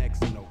on the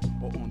next note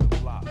or on the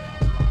block.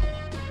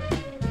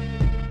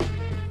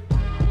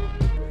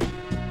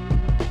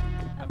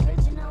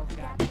 Original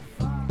got the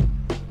funk.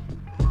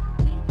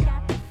 We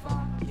got the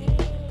funk, yeah.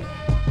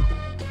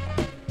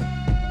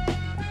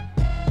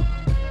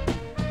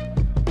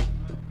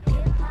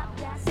 Hip hop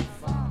got the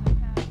funk.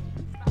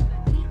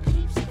 We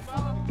keeps the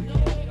funk,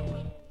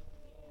 yeah.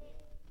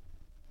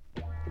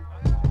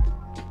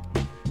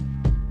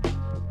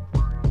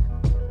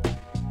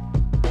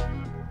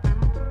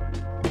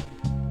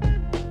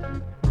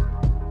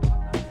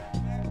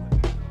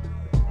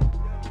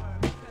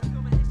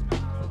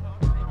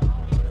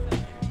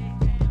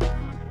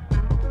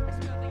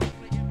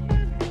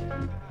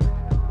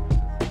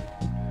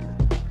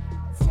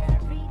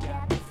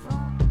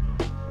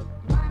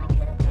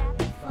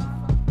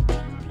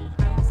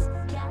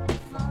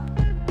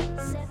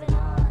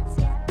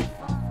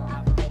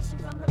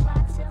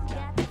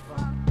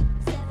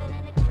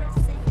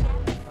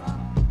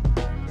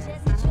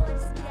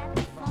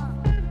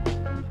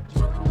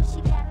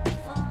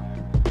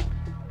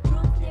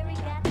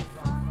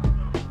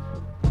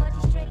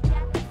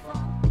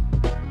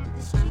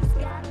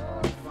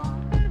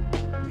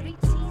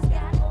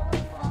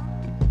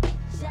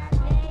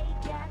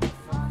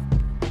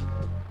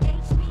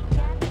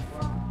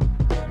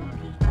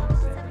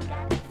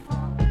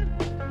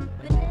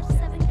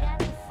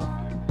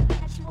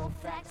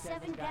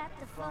 7 got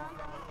the funk.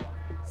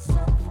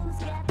 Soul Food's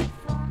got the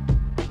funk.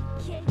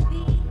 KB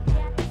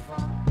got the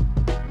funk.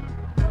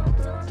 Road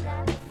Dogg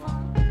got the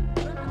funk.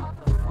 Run off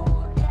the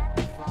floor got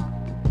the funk.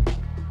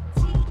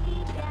 TE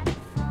got the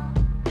funk.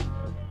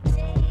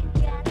 Dave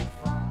got the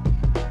funk.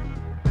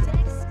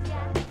 Dex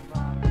got the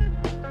funk.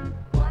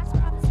 Watch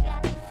Brothers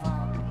got the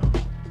funk.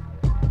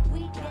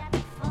 We got the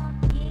funk,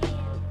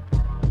 yeah.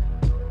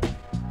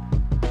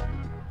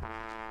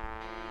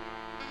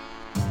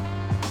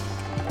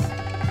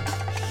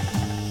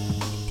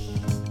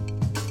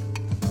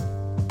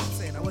 I'm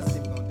saying I wasn't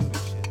even gonna do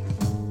this shit.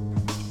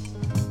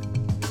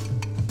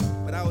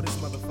 But I owe this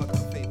motherfucker a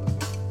favor.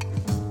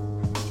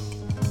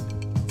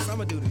 So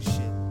I'ma do this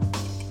shit.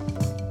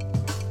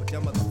 But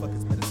y'all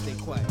motherfuckers better stay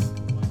quiet.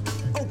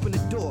 Open the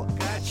door,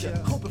 gotcha.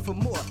 Hoping for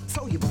more,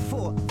 told you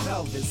before.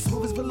 Velvet,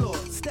 smooth as velour.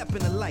 Step in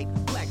the light,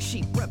 black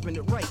sheep repping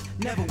it right.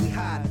 Never we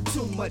hide,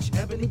 too much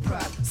ebony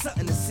pride.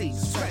 Something to see,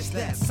 scratch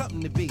that,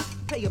 something to be.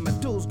 Paying my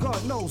dues,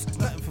 God knows,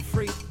 nothing for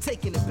free.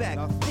 Taking it back,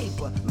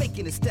 paper,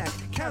 making it stack.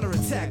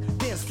 Counterattack,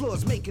 dance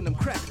floors making them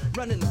crack.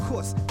 Running the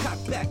course, cock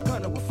back,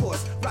 gunner with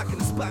force. Rocking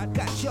the spot,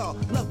 got y'all,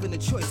 loving the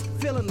choice.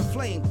 Feeling the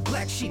flame,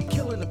 black sheep,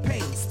 killing the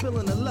pain.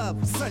 Spilling the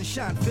love,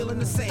 sunshine, feeling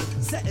the same.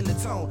 Setting the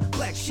tone,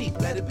 black sheep,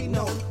 let it be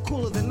known.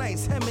 Cooler than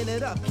nights, hemming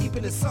it up,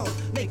 keeping it sewn.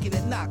 Making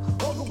it knock,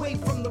 all the way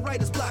from the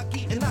writer's block.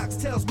 Eating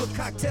oxtails with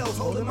cocktails,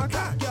 holding my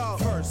cock, y'all.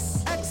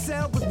 First,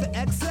 XL with the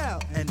XL.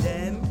 And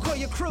then, call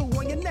your crew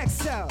on your next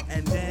cell.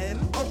 And then,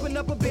 open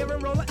up a beer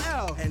and roll a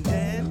L. And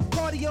then,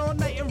 party all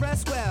night and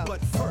rest well.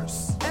 But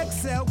first,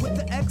 XL with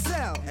the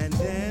XL. And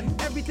then,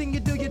 everything you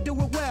do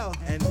it well.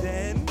 And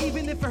then,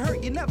 even if it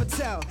hurt, you never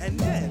tell. And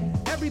then,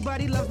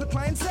 everybody loves the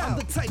clientele. I'm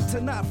the type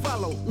to not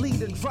follow,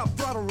 lead and drop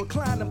throttle,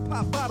 recline and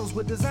pop bottles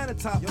with designer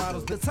top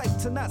models. The type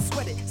to not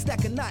sweat it,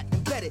 stack a knot,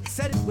 embed it,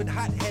 set it with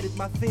hot-headed.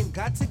 My theme,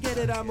 got to get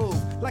it, I move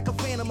like a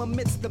phantom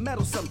amidst the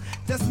meddlesome,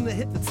 destined to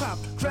hit the top.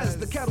 Dress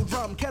the kettle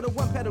drum, kettle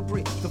one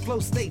pedigree. The flow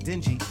stay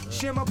dingy.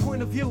 Share my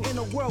point of view in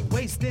a world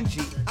way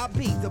stingy. I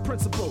be the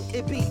principle,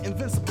 it be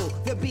invincible.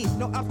 There be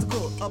no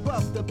obstacle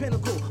above the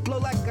pinnacle. Blow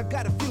like I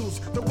got a fuse,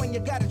 the one you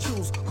gotta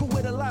choose. Cool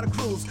with a lot of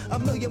crews, a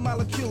million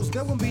molecules.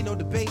 There won't be no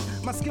debate.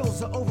 My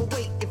skills are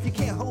overweight. If you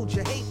can't hold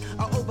your hate,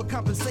 I'll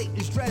overcompensate.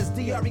 It's Dress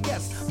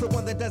DRES, the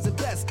one that does it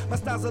best. My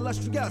style's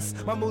illustrious,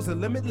 my moves are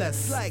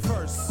limitless. Like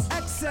first,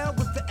 XL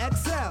with the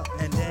XL.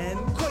 And then,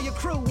 call your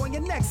crew on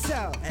your next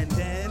cell. And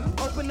then,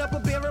 open up a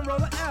beer and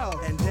roll a L.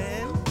 And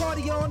then,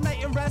 party all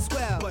night and rest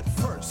well. But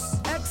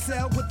first,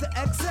 XL with the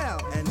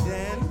XL. And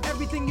then,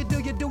 everything you do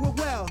it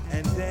well.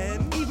 And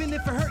then, even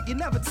if it hurt, you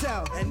never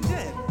tell. And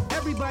then,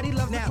 everybody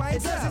loves the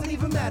clientele. It doesn't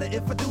even matter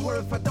if I do or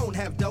if I don't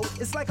have dough.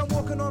 It's like I'm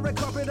walking on red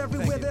carpet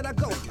everywhere that I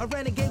go. A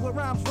renegade with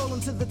rhymes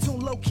rolling to the tune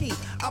low key.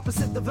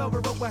 Opposite the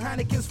velvet rope where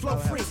Heineken's flow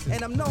free.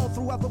 And I'm known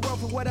throughout the world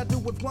for what I do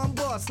with one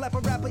bar. Slap a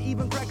rapper,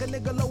 even crack a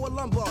nigga lower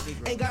lumbar.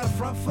 Ain't got a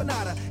front for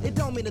nada. It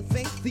don't mean a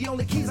thing. The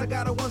only keys I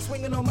got are one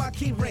swinging on my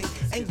key ring.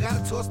 Ain't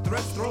gotta toss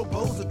threats, throw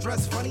bows, or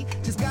dress funny.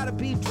 Just gotta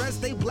be dressed,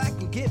 stay black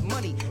and get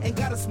money. Ain't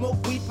gotta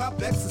smoke weed,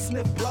 pop X, or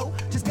sniff blow.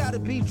 Just gotta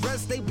be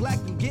dressed, stay black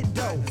and get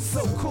dough.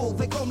 So cool,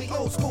 they call me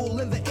old school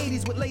in the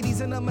 80s with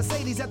ladies in a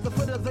Mercedes at the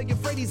foot of the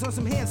Euphrates on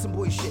some handsome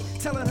boy shit.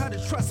 Telling her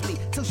to trust me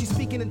till she's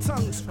speaking in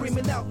tongues,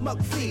 screaming out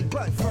muck feed.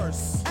 But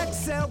first,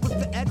 XL with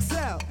the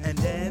XL. And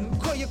then,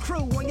 call your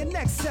crew on your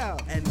next cell.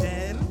 And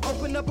then,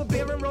 open up a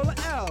beer and roll a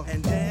L.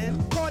 And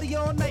then, party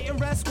all night and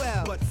rest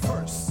well. But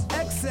first,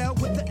 XL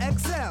with the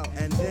XL.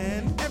 And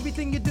then,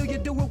 everything you do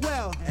it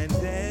well. And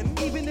then,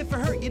 even if it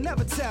hurt, you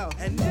never tell.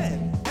 And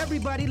then,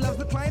 everybody loves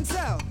the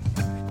clientele.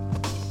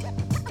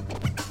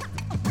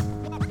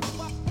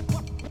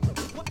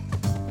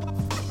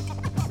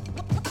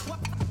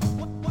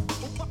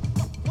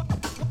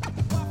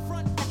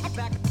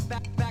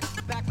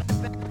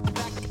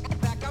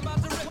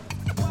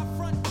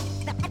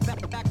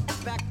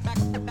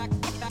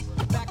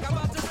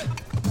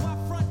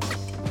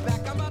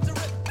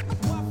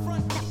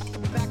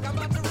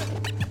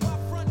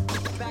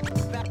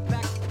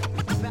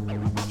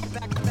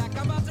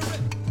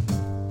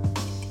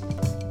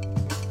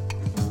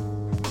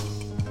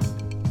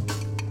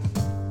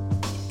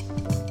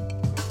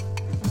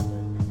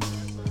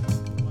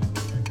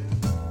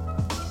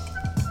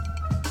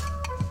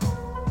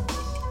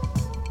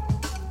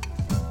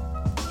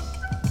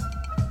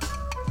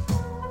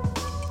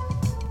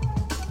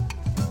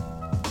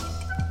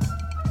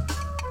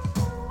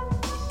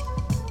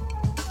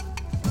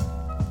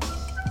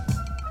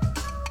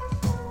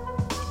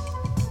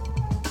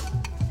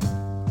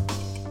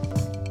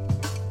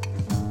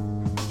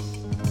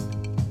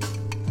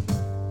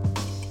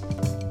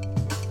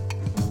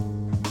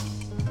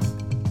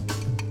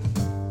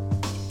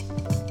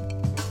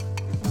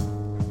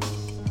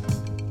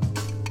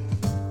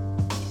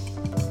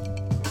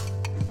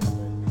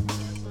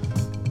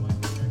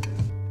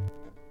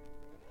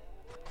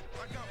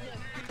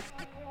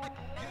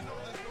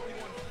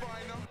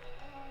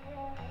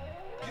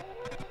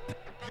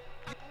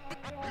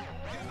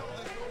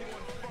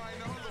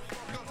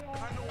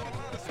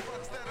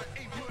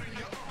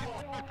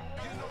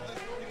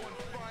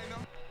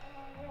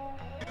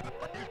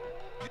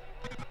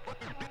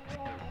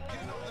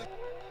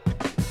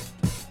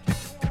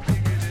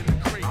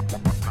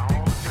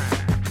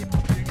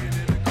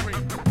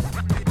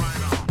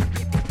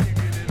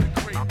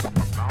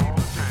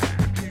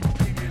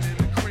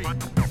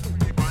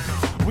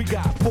 We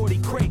got 40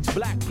 crates,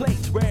 black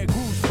plates, rare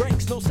grooves,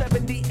 brakes, no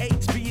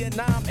 78s,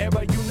 Vietnam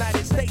era,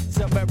 United States,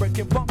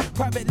 American funk,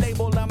 private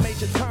label, I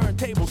major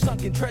turntable,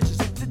 sunken treasures,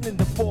 sitting in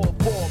the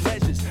 4-4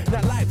 measures.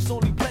 Now life's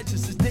only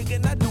pleasures is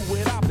digging, I do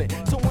it often.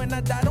 So when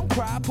I die, don't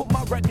cry, put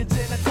my records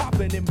in a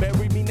coffin and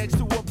bury me next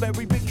to a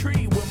very big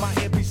tree with my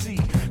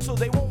NPC, so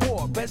they won't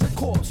warp as a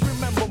corpse.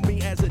 Remember me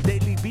as a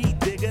daily beat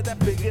digger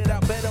that figured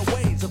out better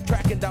ways of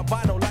tracking down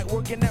vinyl, like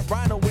working at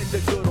Rhino in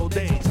the good old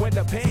days. When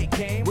the pay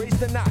came,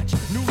 raised the notch,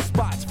 new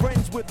spots,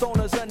 friends with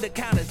owners under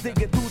counters,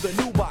 digging through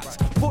the new box.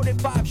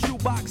 45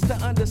 shoebox to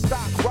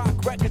understock,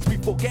 rock records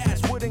before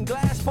gas, wood and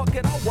glass. Fuck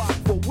it, I'll walk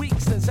for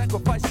weeks and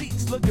sacrifice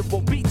seats, looking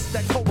for beats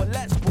that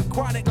coalesce with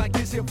chronic like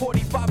this here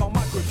 45 on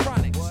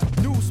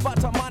microtronics. New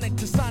spots, harmonic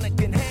to sonic,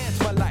 enhance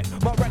my life.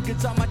 My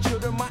records are my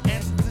children, my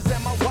ancestors,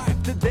 and my wife.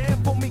 They're there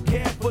for me,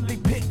 carefully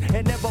picked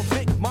and never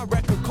picked. My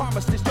record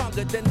karma stays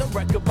stronger than the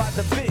record by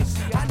the fix.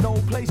 I know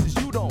places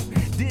you don't,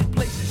 did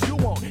places you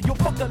won't. Yo,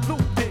 fuck a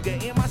loop digger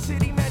in my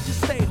city, man,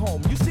 just stay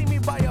home. You see me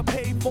by a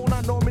payphone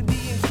on Normandy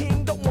and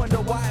King. Don't wonder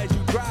why as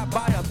you drive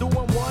by, I'm doing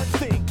one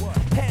thing.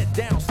 Head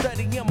down,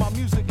 studying my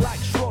music like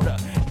Schroeder.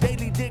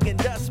 Daily digging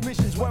dust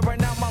missions,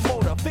 wearing out my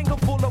motor. Finger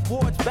full of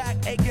boards, back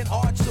aching,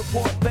 arch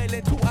support.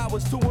 Bailing 2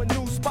 hours to a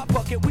new spot,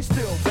 fuck it, we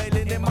still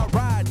bailing in my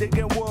ride.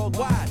 Digging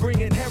worldwide,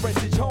 bringing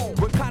heritage home.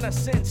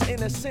 Reconnaissance,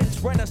 innocence,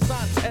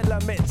 renaissance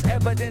elements.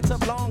 Evidence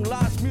of long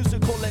lost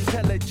musical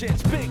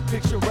intelligence. Big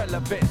picture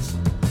relevance.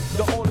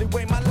 The only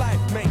way my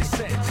life makes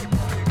sense.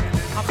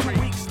 I'm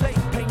 2 weeks late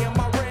paying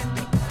my rent.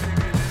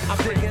 I'm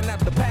digging out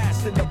the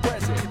past and the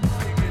present,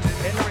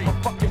 and all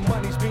my fucking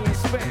money's being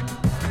spent.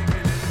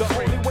 The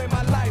only way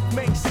my life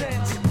makes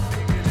sense.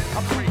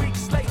 I'm 3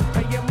 weeks late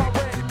paying my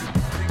rent.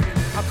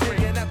 I'm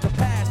digging out the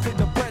past and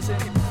the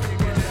present.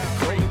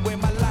 The only way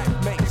my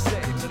life makes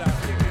sense.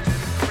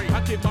 I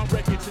get my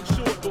records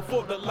insured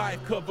before the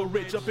live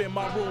coverage. Up in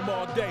my room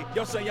all day.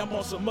 Y'all say I'm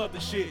on some other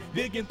shit.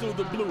 Digging through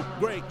the blue,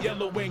 gray,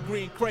 yellow, and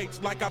green crates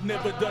like I've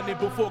never done it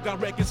before.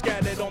 Got records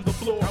scattered on the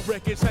floor. Got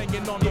records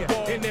hanging on the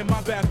wall. And in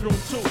my bathroom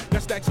too.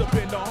 Got stacks up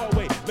in the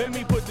hallway. Let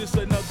me put this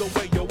another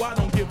way. Yo, I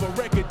don't give a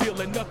record deal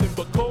and nothing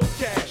but cold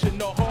cash and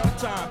no hard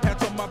time.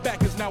 Pats on my back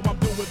cause now I'm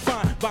doing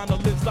fine.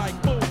 Vinyl is like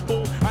boom,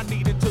 boom. I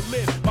needed to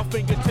live. My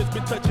fingertips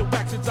been touching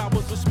wax since I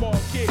was a small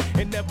kid.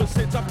 And ever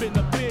since I've been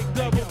a big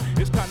double,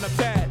 it's kinda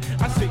bad.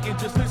 I sit and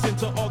just listen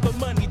to all the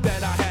money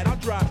that I had. I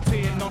dropped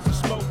 10 on some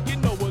smoke, you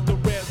know where the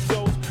rest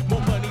goes.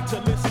 More money to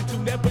listen to,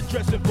 never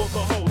dressing for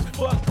the hoes.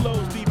 Fuck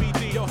clothes,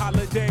 DVD or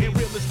holiday, and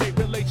real estate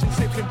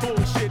relationships and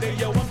bullshit. And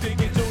yo, I'm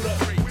digging to the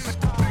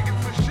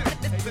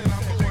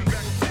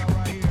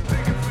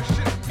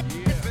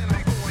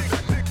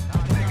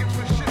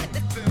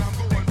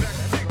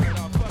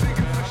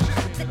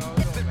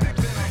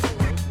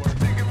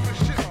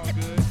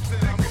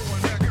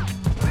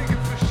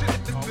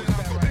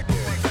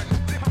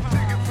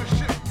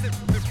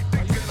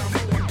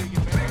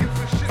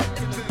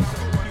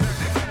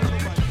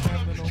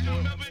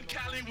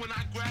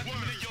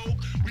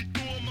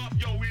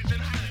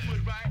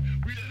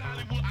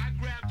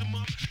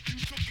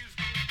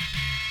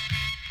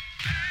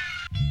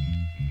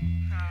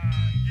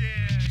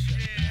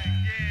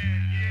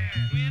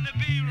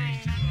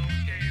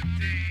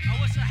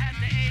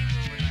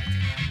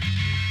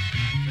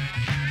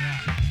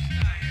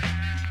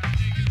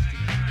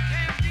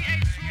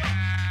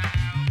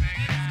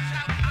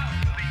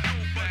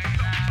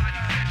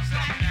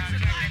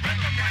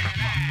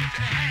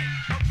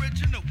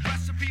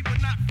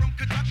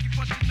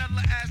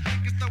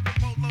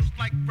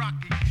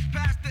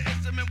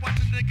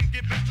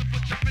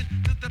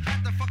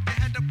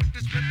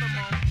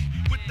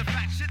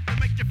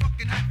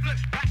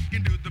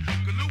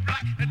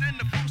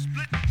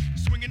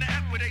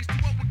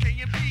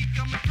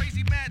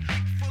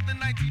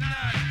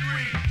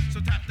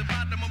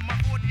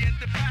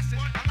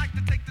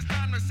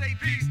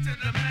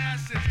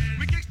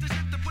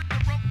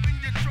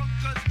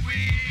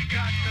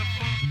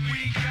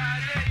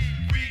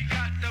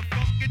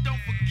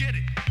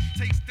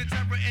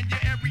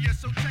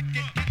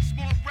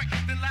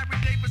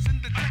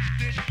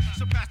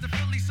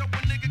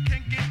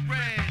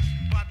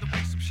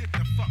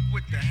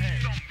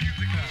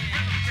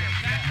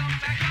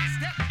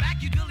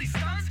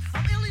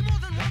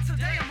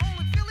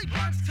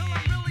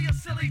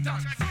done.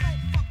 So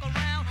don't fuck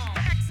around.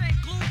 The X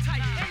ain't glue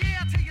tight. Hey,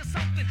 yeah, I'll tell you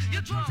something.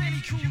 Your drums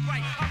ain't true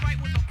right. Alright,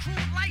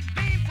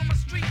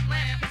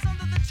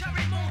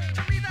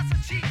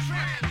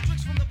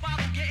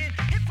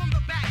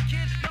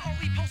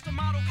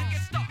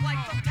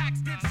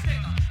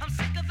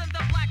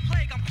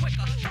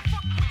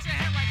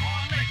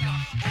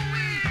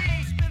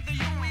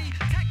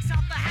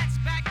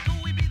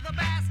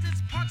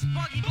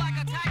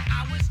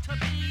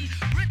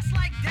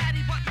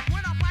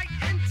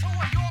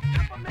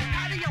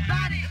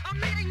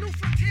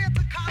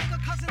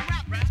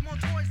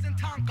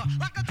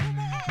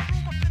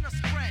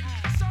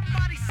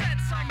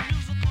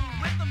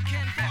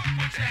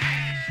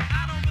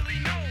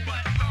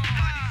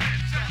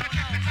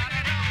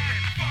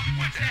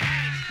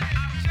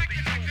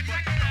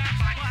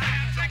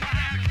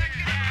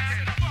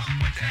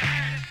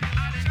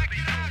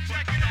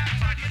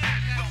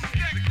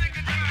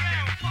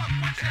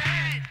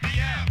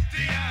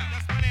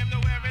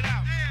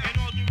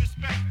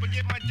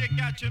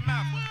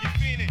 mouth.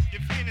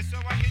 You're fiending, so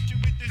I hit you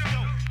with this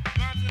dope.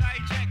 Rhymes that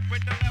I eject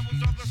with the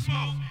levels of the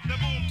smoke. The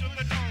boom to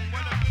the dome,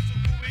 when a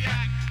physical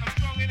react. I'm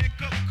stronger than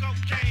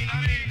cocaine, I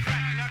mean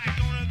crack. Knocking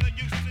down the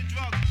use of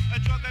drugs, a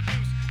drug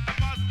abuse. A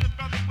positive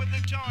brother with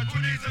a charge, who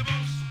needs a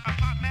boost? I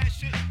pop mad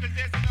shit, cause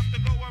there's enough to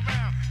go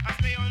around. I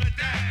stay on the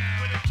down,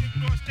 with a chick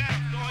cross town.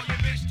 All your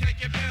bitch take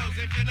your pills,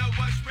 if you know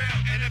what's real.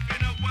 And if you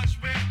know what's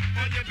real,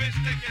 all your bitch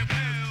take your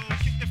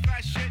pills. Kick the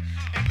fat shit,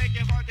 and make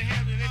it hard to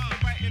handle. If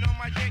you're biting on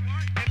my dick,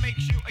 it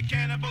makes you a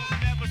cannibal.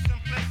 Never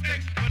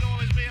simplistic, but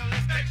always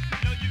realistic.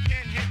 No, you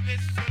can't hit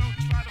this, so don't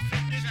try to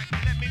fit this.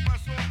 Let me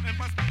bust off and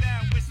bust me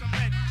down with some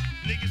lead.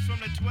 Niggas from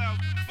the 12,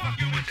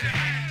 fucking with your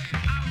head.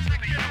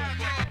 Check it out,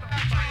 check it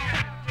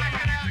out,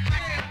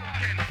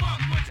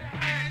 fuck with your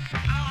head.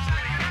 I'll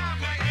check it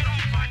out, bang it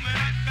up, bang it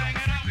up, bang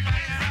it up,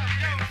 bang it up.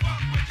 Yo,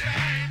 fuck with your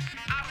head.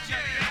 I'll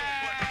check it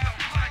out,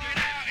 check it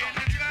out, in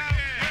the club.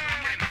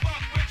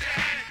 Fuck with your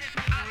head.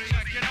 I'll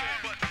check it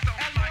out.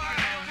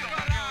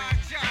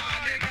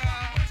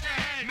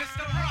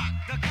 Mr. Rock,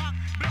 the cock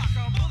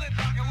blocker, bullet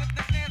blocker with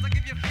the snares. I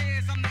give you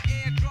fears. I'm the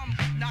eardrum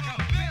knocker.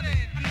 Billy,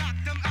 I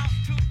knocked him out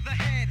to the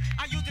head.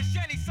 I used a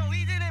Shetty so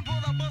he didn't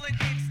pull a bullet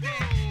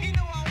instead. He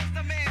knew I was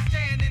the man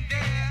standing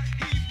there.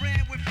 He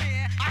ran with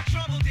fear. I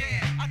troubled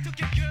there. I took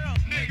your girl,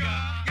 nigga.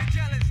 You're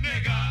jealous,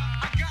 nigga.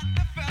 I got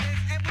the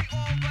fellas and we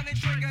all running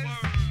triggers.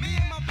 Me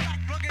and my black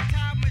rugged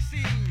time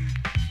machine.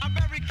 I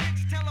bury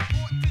kids,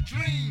 teleport to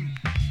dream.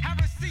 Have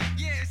a seat,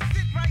 yeah,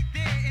 sit right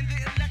there in the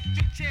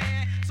electric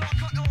chair. So I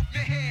cut off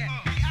your hair.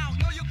 Be out,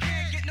 no you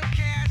can't get no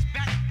cash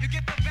back. You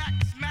get the back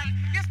smack.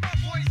 Yes, my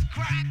voice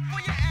crack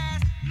for your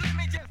ass. Let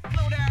me just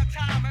slow down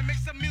time and make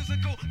some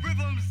musical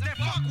rhythms that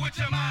fuck with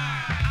your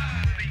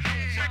mind.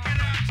 Check it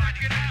out,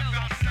 check it out.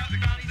 Bounce it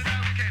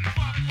up, can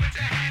fuck with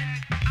your head.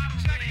 I'm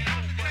checking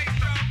out the place,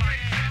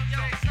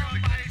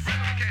 somebody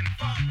said can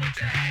fuck with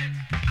your head.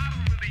 I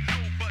don't really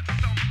know, but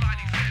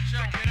somebody said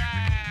check it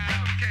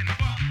out. Can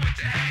fuck with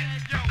your head.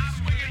 Yo,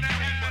 swinging that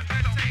but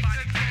that takes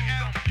a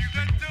damn. You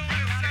can do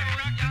this, so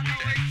rock your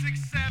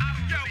 866.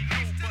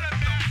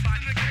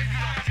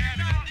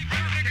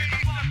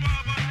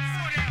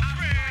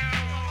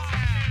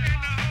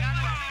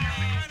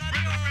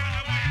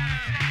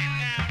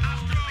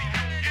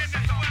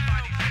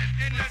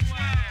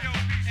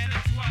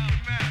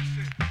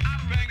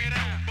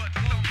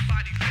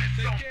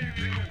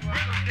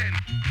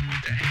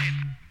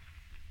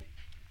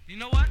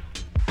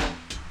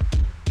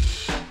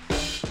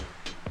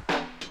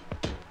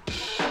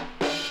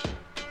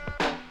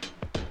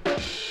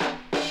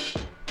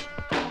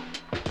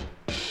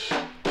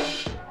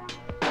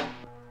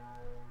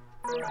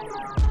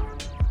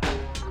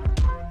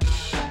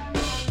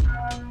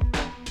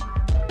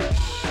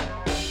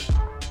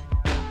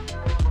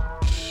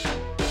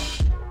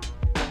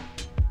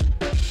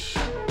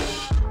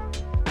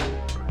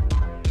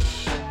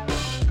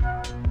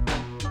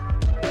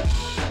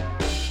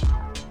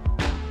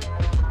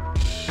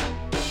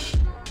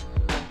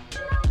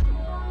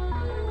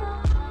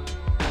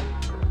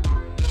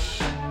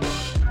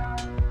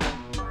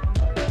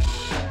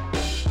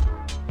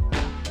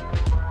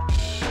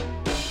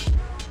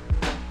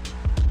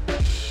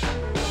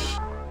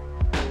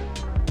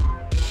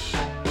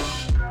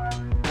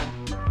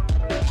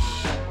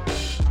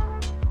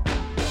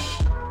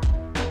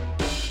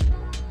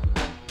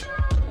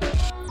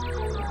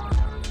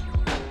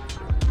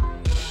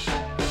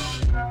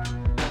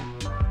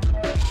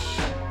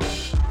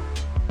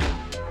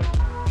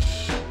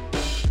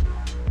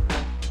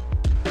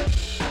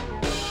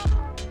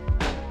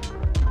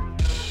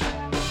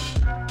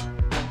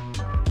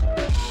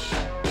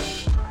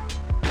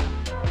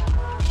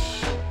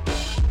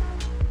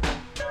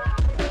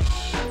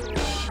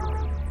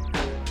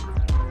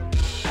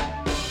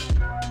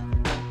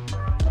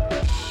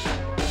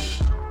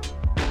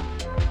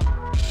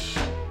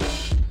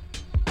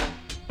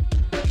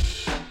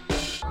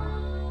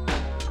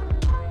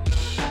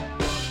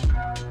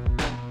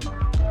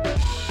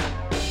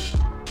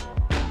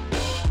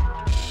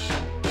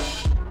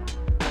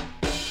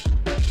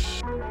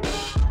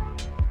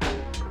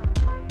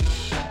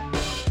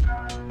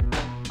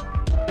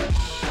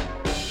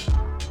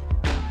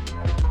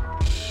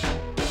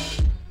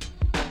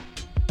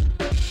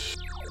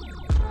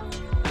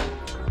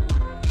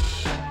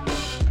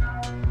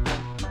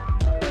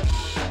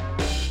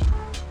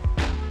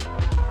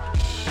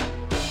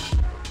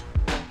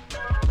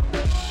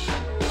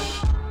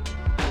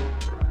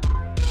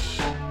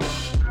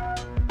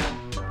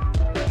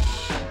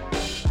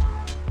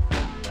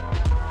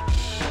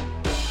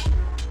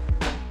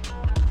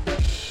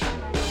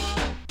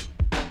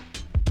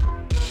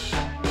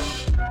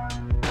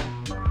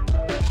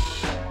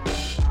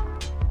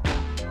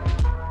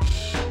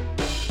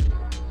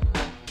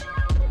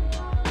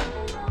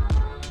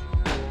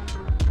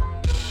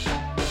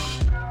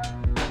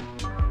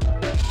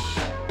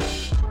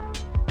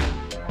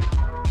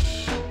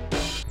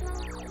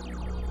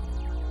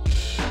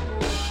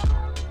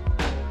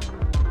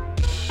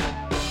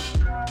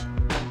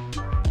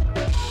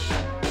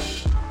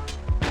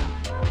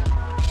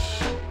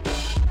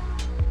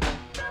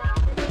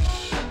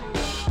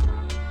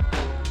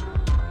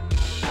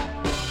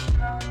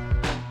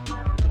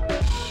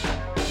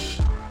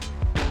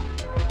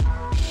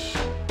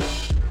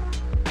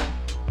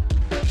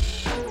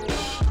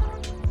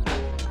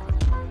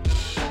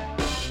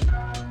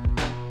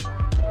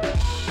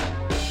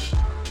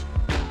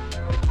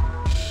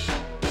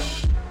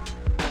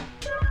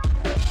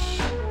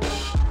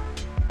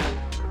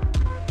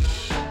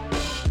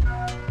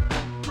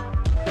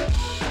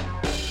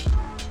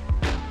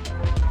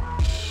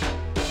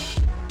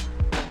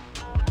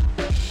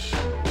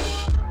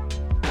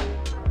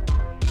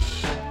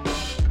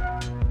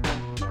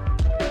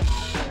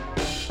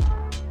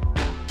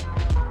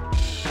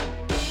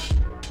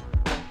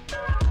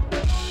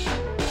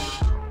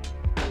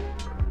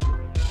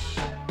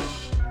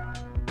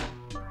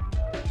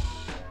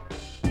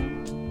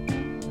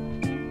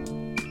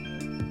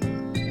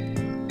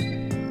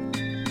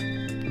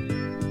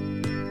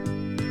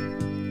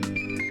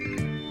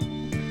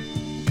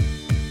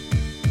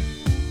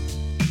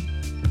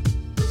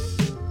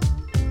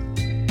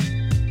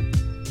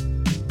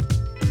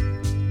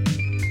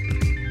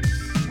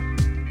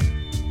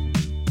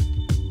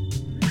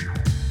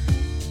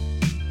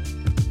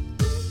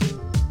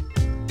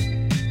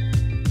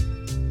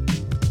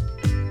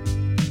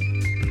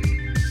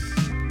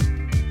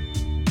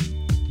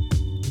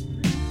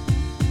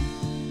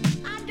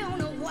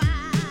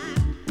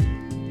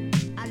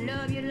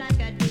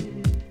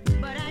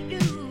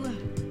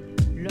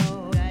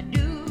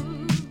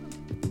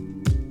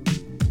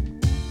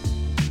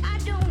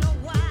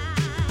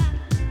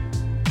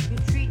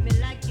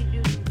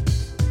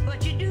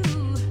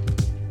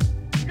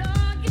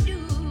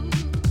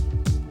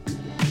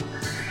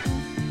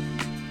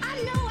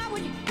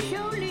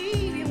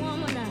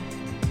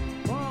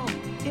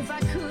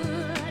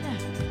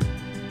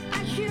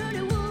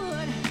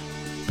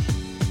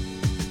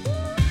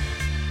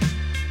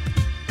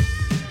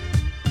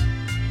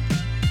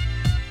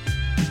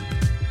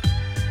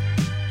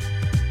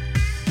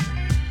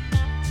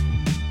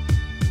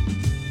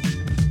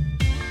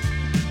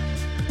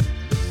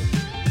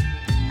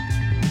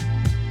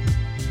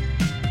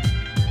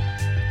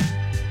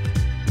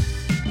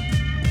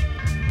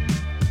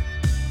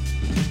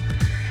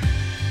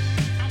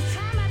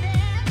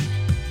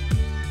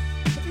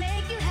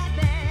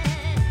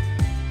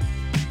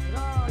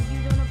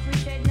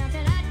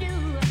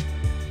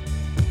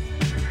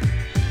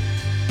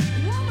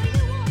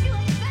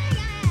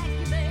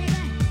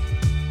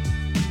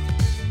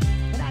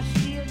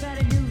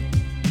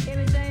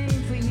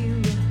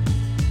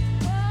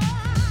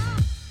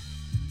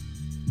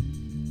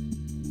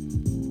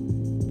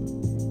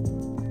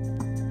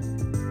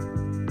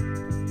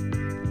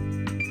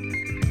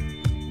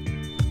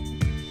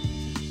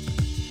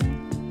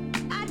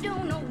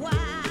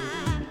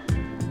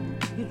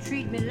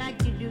 treat me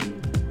like you do,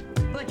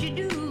 but you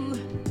do,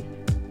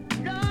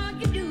 Lord,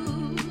 you do.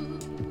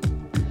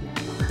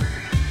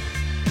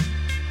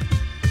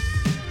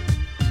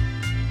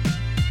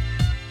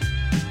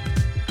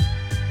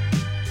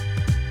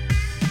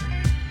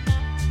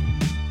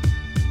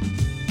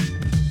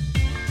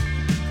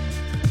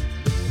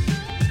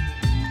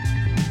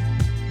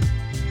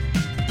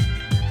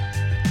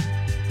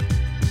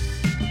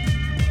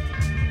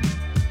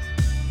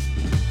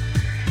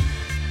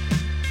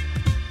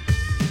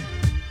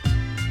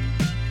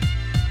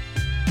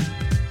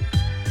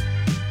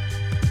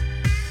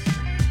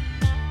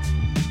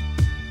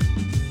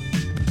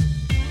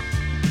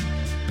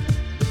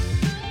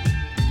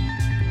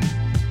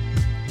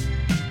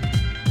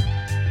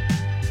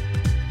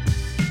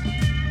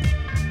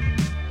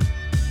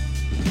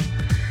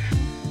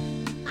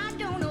 I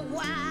don't know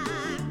why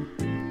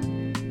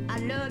I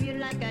love you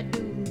like I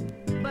do,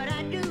 but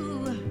I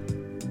do,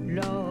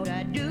 Lord,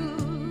 I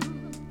do.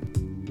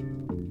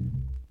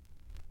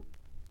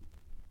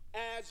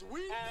 As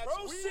we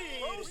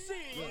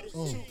proceed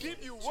to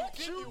give you what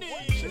you need.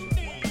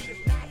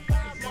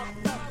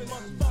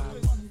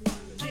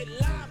 Get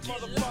live,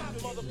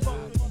 motherfuckers.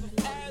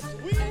 As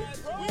we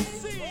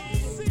proceed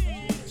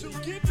to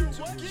give you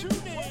what you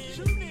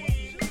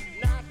need.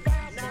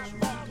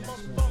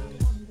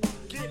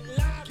 Get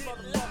live,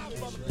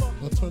 motherfuckers.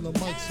 Now turn the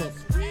mics up.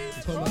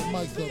 Turn that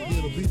mic up.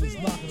 Yeah, the beat is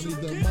knocking. Need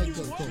that mic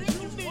up though.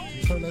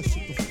 Turn that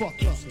shit the fuck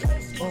up.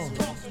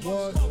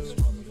 What?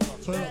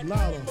 Turn it up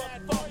louder.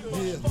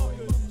 Yeah.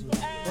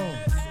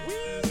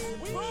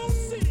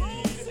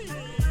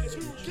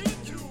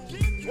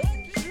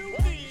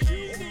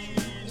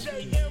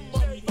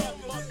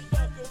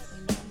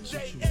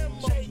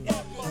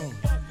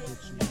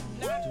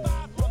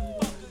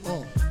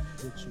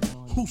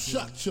 Who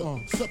shot ya?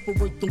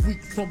 Separate the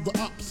weak from the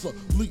opsa.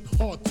 Leap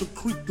hard to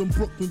creep them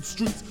Brooklyn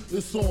streets.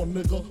 It's on,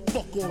 nigga.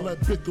 Fuck all that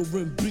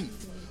bickering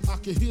beef. I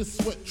can hear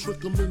sweat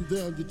trickling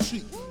down your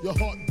cheek. Your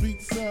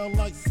heartbeat sound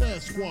like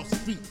Sasquatch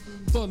feet.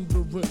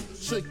 Thundering,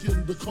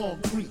 shaking the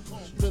concrete.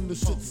 Then the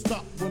shit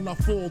stopped when I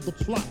fall the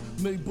plot.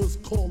 Neighbors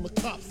call the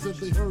cops, said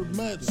they heard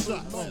mad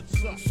shots.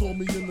 Saw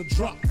me in the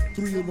drop,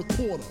 3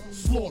 1/4.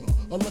 Slaughter,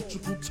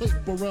 electrical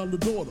tape around the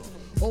daughter.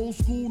 Old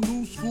school,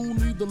 new school,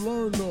 need to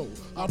learn though.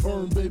 I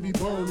burn, baby,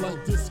 burn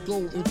like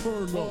disco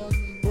inferno.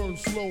 Burn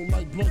slow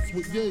like blunts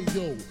with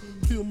yayo.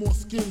 Peel more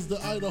skins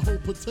than Idaho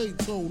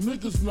potato.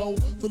 Niggas know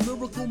the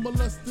lyrical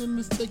molesting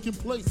is taking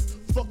place.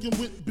 Fucking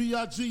with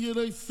B.I.G. it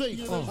ain't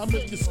safe. I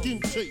make your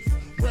skin chafe.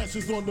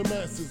 Rashes on the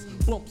masses.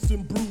 Bumps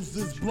and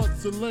bruises.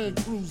 Blunts and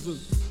Land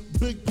Cruisers.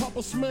 Big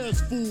Papa smash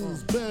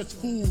fools, bash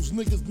fools.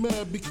 Niggas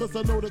mad because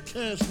I know the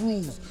cash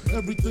rules.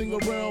 Everything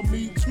around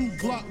me, 2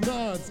 Glock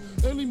 9s.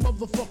 Any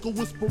motherfucker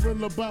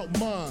whispering about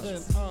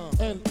mine.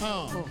 And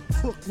I'm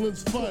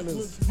Brooklyn's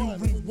finest. You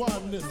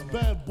rewind this,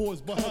 bad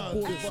boys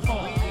behind this.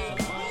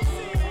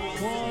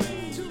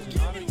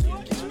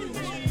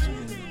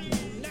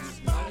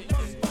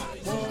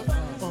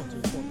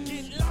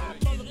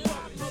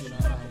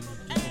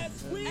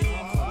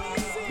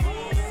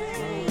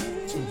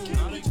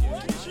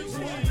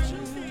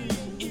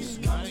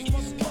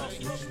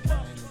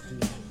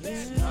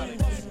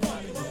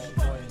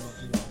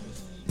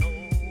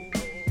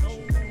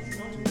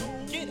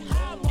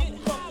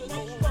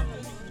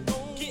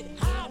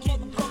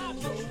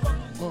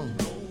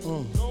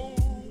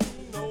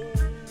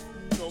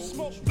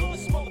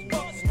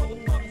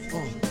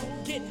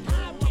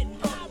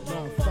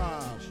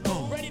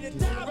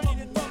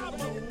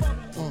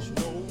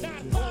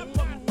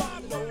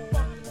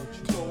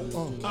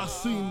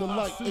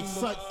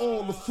 Excite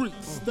all the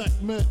freaks, stack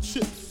mad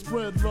chips,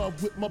 spread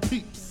love with my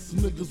peeps.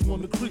 Niggas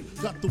wanna creep,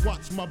 got to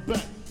watch my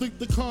back. Think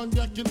the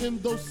cognac and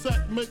endo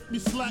sack make me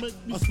slack.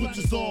 I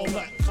switches all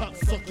that,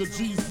 cocksucker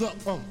G's up.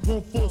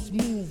 One false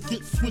move,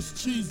 get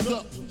Swiss cheese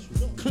up.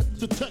 Clip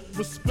detect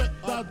respect,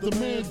 I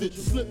demand it.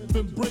 Slip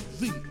and break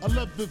the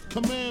 11th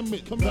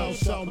commandment. Thou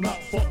shalt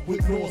not fuck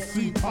with North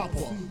Sea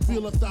Papa.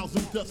 Feel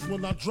 1,000 deaths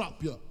when I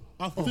drop ya.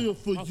 I feel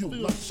for you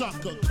like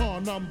Shaka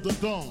Khan, I'm the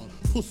Don.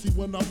 Pussy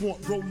when I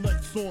want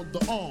Rolex on the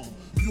arm.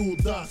 You'll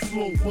die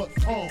slow but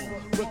calm.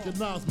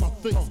 Recognize my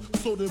face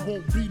so there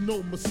won't be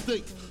no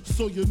mistake.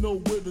 So you know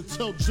where to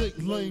tell Jake,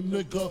 lame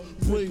nigga,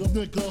 brave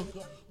nigga.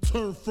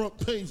 Turn front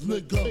page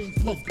nigga,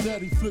 Puff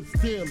Daddy flips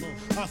daily.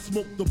 I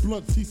smoke the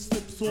blunts, he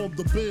sips on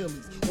the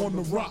Baileys. On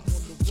the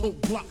rocks,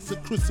 tote blocks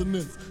at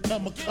christenings.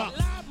 Hammer cop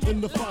in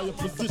the fire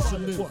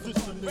positioning.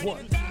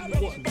 What?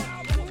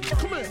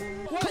 Come here.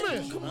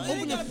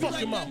 Open your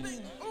fucking mouth.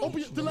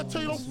 Did I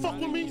tell you don't fuck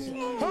with me?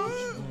 Huh?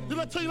 Did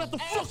I tell you not to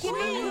fuck with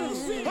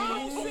me? Huh?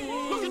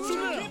 Look at you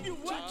now.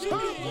 Huh?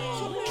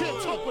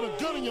 Can't talk with a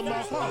gun in your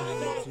mouth, huh?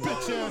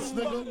 Bitch ass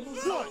nigga.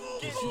 What?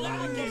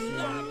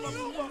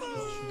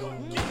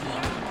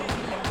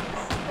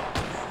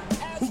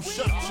 Who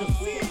shot you?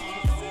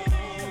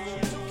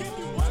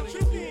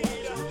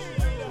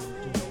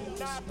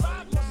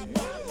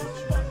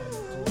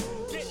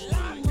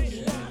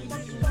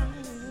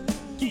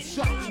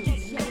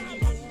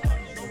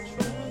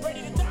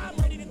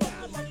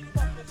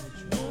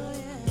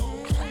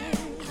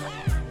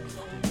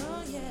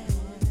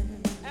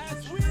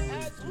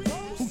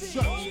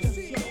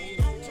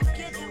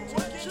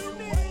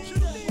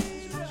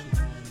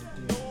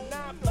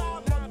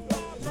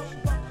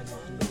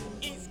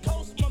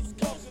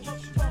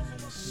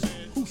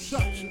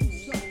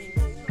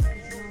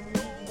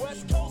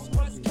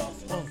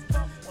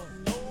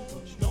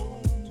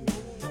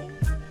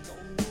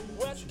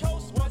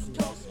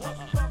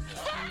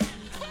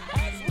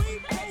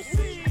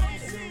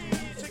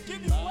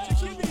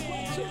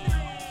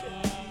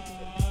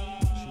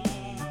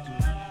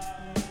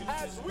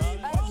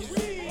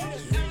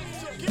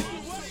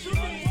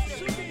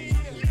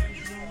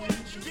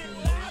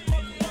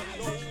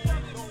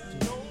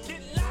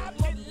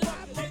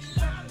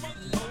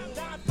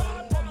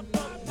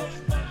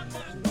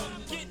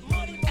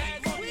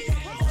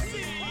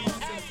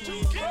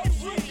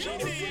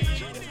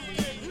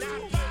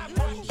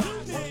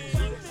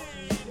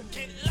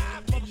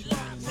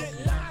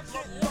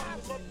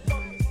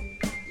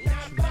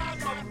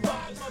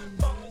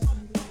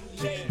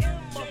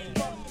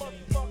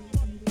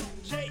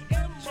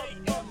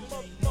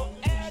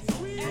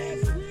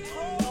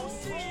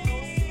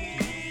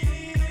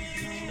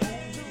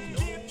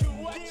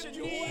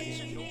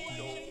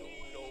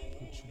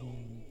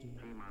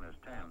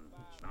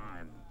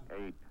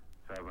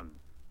 7,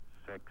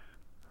 6,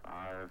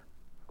 5,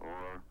 4,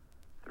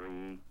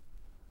 3,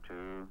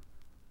 2,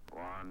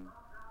 1,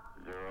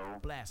 0.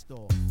 Blast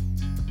off.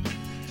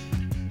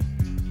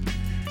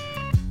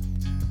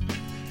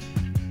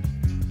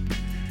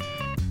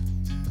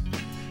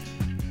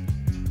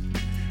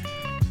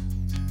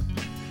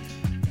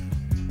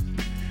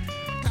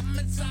 Come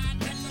inside,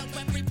 hello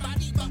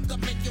everybody,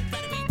 welcome in. You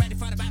better be ready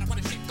for the battle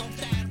when the shit goes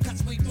down,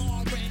 cause we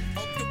warring.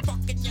 Oh, you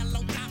fucking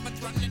yellow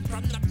cowards running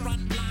from the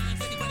front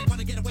lines. Anybody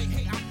wanna get away?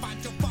 Hey, I'll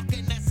find your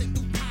fucking ass in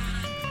due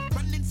time.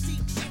 Run and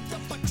seek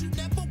shelter, but you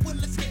never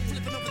will escape.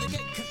 Flipping over the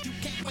gate, cause you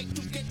can't wait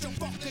to get your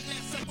fucking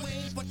ass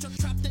away. But you're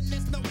trapped in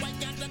this, no way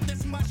out of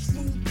this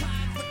mushroom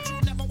pie. But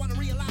you never wanna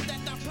realize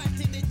that I'm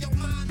planted in your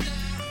mind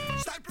now.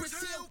 Cypress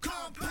Hill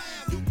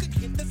compound, you can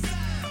hear the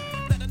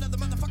sound. Let another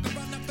motherfucker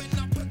run up and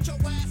I'll put your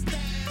ass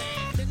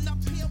down. Then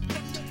up here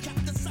from your cap,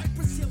 the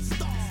Cypress Hill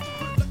star.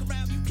 Look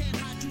around, you can't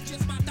hide, you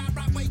just might die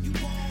right where you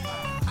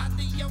are. Out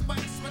of your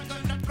waist, we're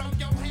gonna blow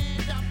your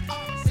head up.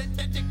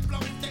 Synthetic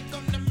flows, they're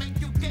gonna make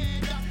you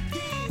get up.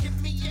 Give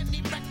me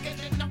any record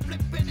and I'll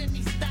flip it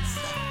any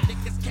style.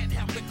 Niggas can't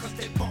help it cause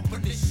they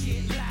bumpin' this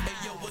shit live.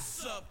 Hey yo,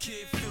 what's up,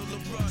 kid? Feel the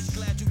rush.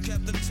 Glad you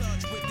kept in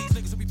touch with these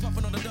niggas who be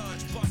puffin' on the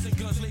Dutch. Bustin'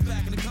 guns, lay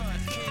back in the cut.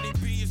 Can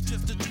it be? It's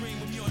just a dream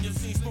when you on your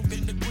scene,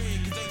 smoking the green.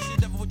 Cause ain't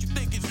shit ever what you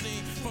think it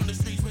seems. From the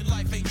streets where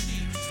life ain't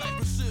cheap.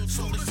 Cypress Hill,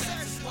 so the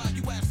satisfy.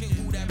 You asking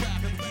who that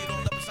rapping? Get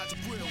all up inside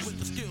your grill with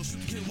the skills. You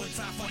kill one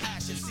time for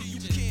action. See,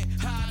 you can't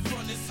hide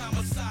from this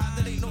homicide.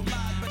 That ain't no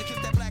lie. Better kiss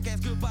that black ass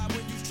goodbye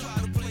when you try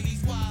to play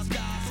these wise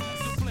guys.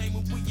 Who's to blame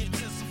when we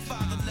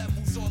intensify the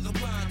levels on the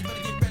grind? You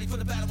better get ready for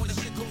the battle when the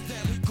shit goes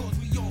down. Because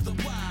we on the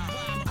wild.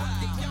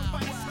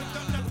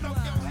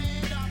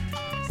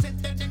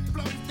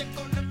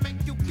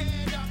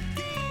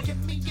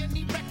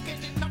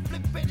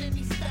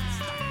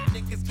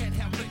 Niggas can't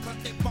help it cause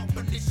they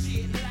bumpin' this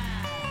shit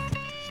live.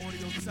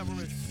 Audio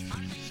terrorists,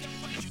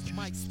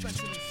 mic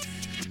specialists,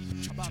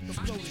 about the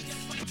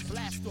floaters,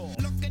 blast off.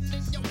 Looking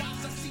in your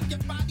eyes, I see your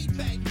body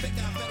bag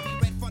bigger. Better be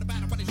ready for the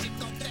battle when the shit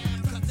go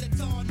down, cause it's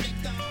all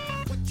nigga.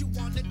 What you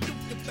wanna do,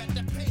 you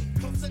better pay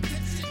close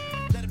attention.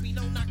 Let it be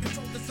known I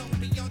control the zone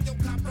beyond your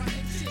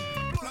comprehension.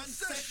 Blunt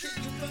session,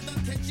 you feel the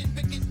tension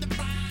begin to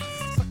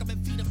rise. Suck 'em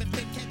and feed 'em if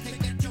they can't take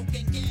that joke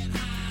and get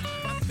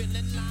high. I'm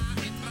feeling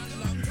live in my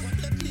lungs, what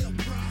the deal,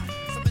 bro?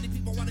 So many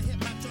people wanna hit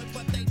my joint,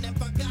 but they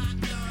never got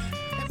none.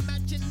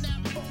 Imagine that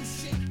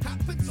bullshit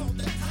happens all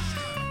the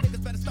time.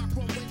 Niggas better start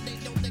growing, they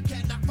know they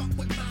cannot fuck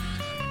with mine.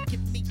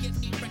 Give me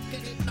any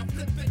record and I'll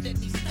flip it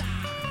any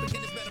style.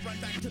 Beginners better run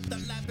back to the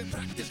lab and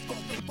practice for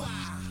a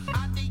while.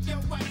 Out of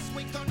your waist,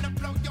 we gonna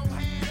blow your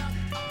head up.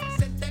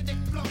 Synthetic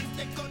flows,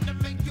 they gonna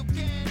make you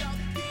get up.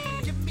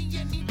 Give me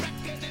any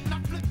record and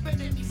I'll flip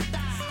it any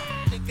style.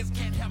 Niggas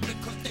can't help it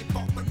cause they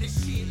bumpin' this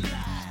shit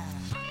live.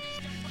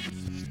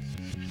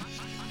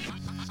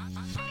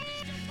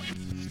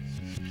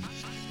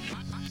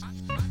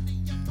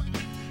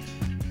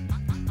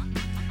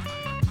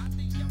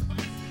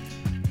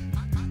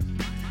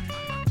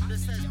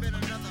 This has been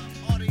another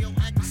Audio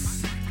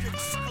X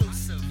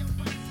exclusive.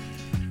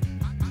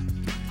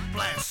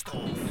 Blast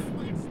off.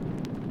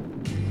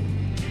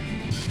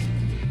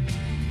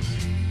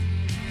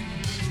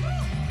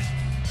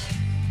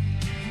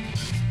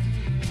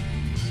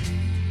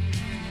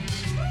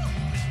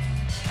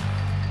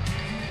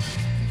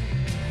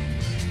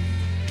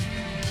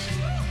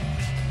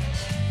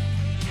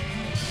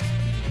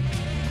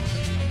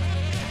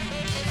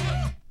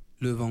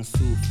 Le vent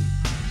souffle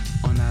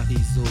en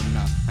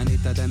Arizona, un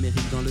état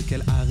d'Amérique dans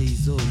lequel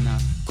Arizona.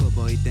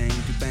 Cowboy dingue,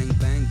 du bang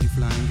bang, du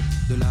flingue,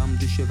 de l'arme,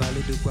 du cheval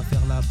et de quoi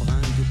faire la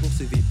bringue.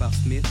 Poursuivi par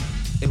Smith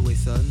et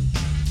Wesson,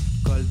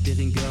 Colt,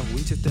 Derringer,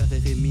 Winchester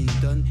et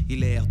Remington.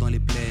 Il erre dans les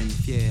plaines,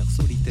 fier,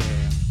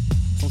 solitaire,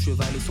 son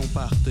cheval et son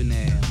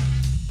partenaire.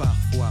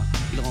 Parfois,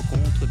 il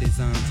rencontre des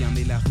Indiens,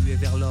 mais la rue est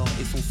vers l'or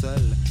et son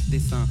seul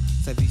dessin.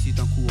 Sa vie suit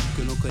un cours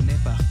que l'on connaît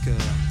par cœur.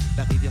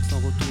 La rivière sans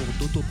retour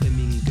d'Otto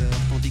Preminger,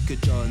 tandis que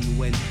John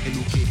Wayne est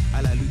looké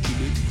à la Lucky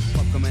Luke,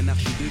 propre comme un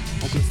archiduc.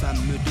 Oncle Sam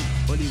me doute,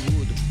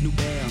 Hollywood nous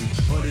berne,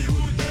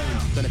 Hollywood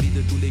berne. Dans la vie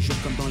de tous les jours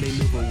comme dans les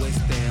nouveaux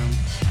westerns.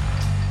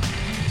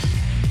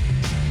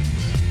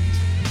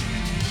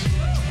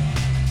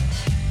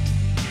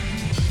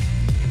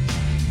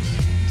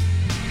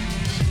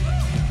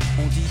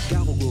 On dit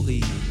gare aux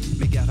gorilles,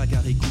 mais gare à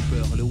Gary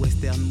Cooper. Le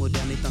western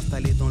moderne est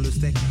installé dans le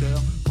secteur.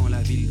 Quand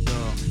la ville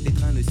dort, les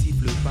trains ne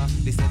sifflent pas.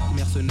 Les 7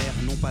 mercenaires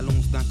n'ont pas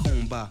l'once d'un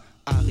combat.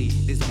 Harry,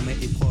 désormais,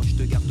 est proche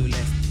de Gare de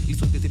l'Est. Il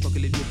sauve des époques et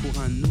les lieux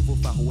pour un nouveau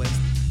Far West.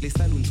 Les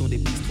saloons sont des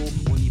bistrots,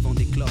 on y vend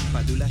des clopes.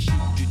 Pas de la chip,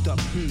 du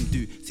top,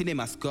 du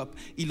cinémascope.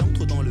 Il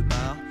entre dans le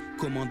bar,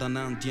 commande un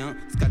indien,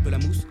 scalpe la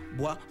mousse,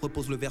 boit,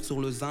 repose le verre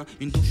sur le zin.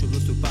 Une dos cheveux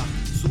se part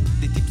sous,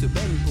 des types se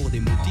baignent pour des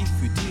motifs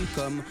futiles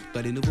comme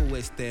dans les nouveaux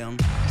westerns.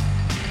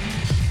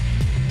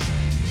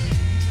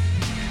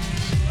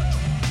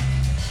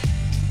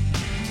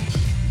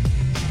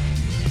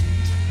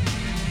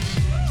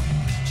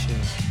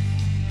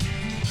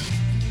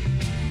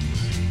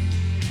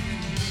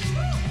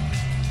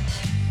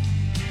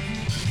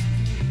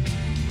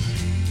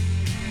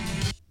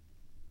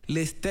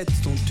 Les States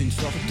sont une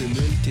sorte de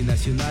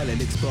multinationale.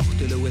 Elle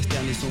exporte le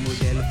western et son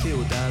modèle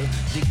féodal.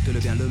 Dicte le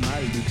bien, le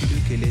mal, Lucky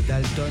Luke et les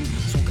Dalton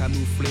sont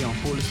camouflés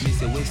en Paul Smith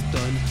et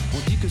Weston.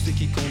 On dit que ce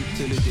qui compte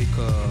c'est le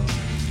décor.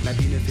 La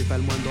vie ne fait pas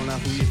le moine dans la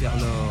rue et vers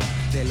l'or.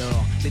 Dès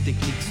lors, les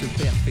techniques se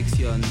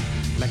perfectionnent.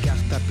 La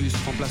carte à puce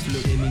remplace le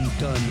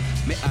Remington.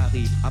 Mais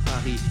Harry, à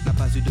Paris, n'a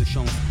pas eu de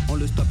chance. On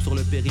le stoppe sur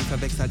le périph'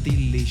 avec sa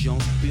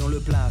diligence. Puis on le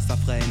place à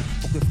freine,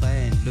 pour que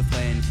freine, le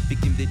freine.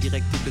 Victime des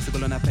directives de ce que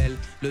l'on appelle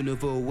le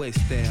nouveau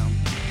western.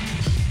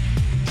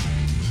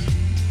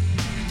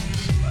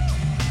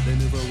 Le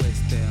nouveau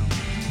western.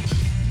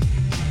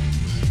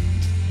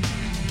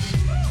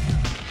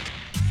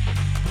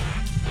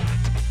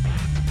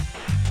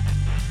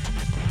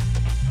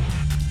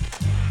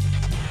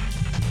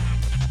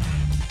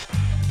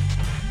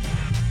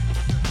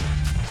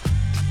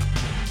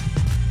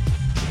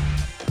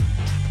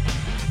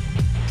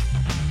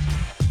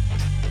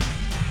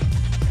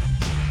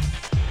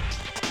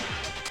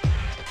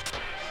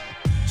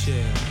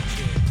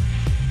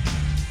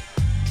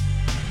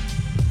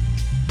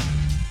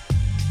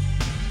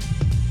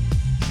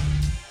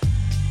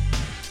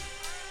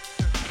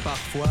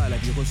 Parfois, la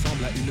vie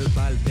ressemble à une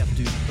balle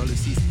perdue. Dans le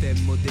système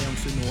moderne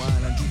se noie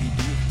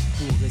l'individu.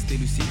 Pour rester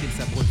lucide, il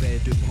s'abreuvait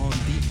de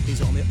brandy.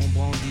 Désormais, on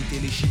brandit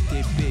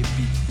téléchité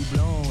baby. Ou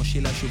blanche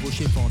et la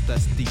chevauchée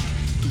fantastique.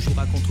 Toujours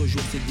à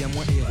contre-jour, c'est bien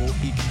moins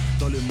héroïque.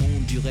 Dans le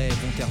monde du rêve,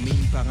 on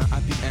termine par un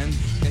happy end.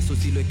 Est-ce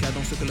aussi le cas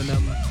dans ce que l'on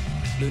nomme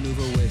le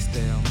nouveau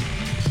western?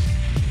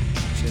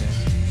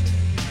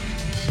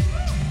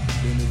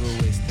 Le nouveau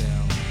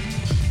western.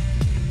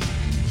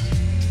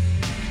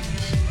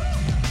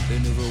 Le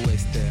nouveau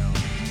western.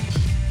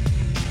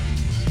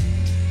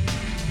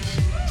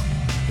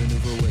 Le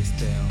nouveau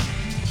western.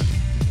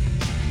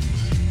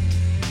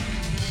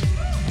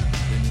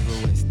 Le nouveau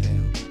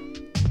western.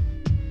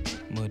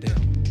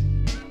 Moderne.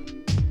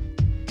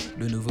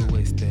 Le nouveau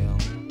western.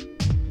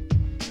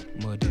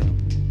 Moderne.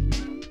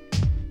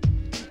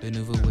 Le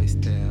nouveau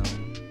western.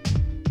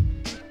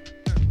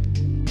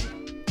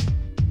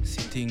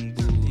 Sitting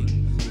Bull.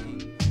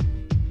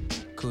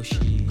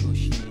 Koshi.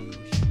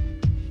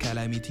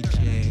 Calamity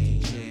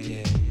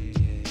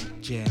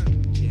Jam,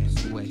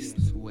 West,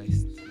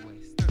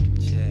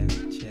 Jam,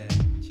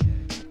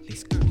 les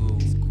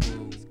squirrels,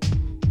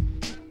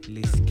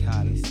 les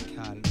scales,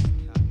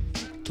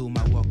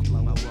 Tomahawk,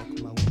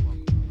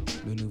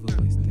 le nouveau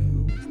western,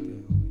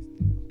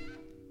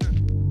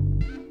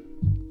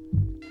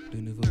 le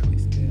nouveau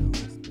western,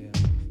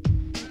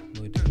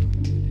 moderne,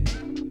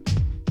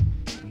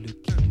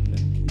 Lucky,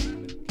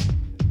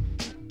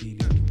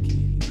 Billy,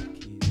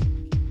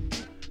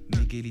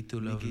 Miguelito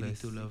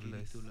Loveless.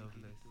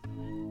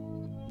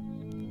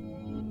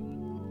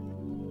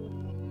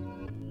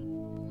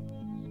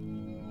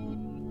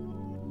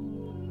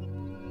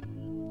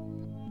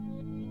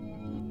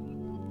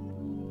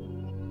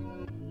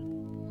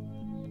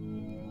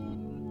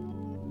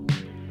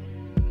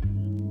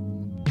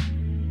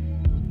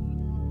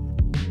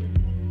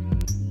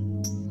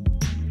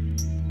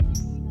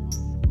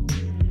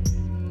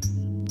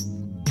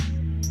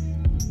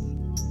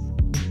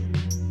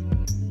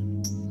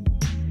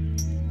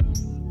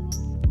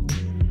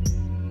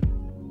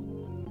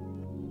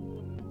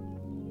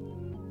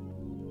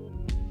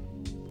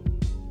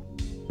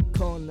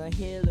こんな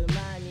昼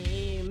間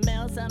に目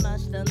を覚ま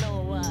した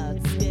のは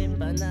つけっ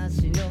ぱな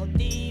しの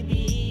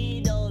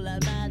TV ドラ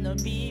マの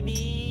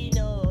BB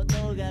の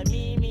音が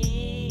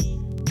耳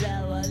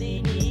障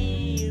り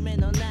に夢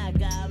の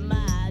中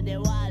まで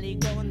割り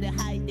込んで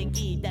入って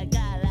きたか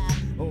ら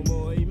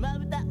重いま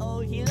ぶたを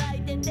開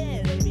いて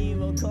テレビ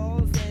を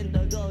コンセント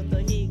ごと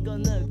引っこ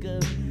抜く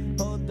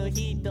ほっと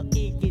一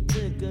息つ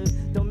く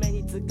止め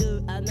につ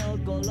くあの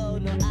頃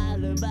のア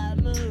ルバ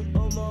ム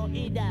思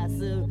い出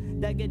す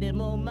だけで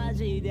もマ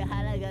ジで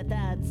腹が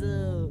立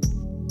つ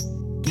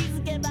気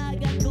づけば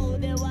学校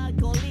では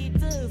孤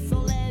立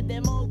それで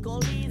も懲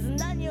りず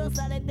何を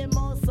されて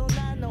もそん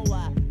なの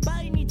は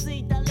倍につ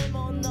いたレ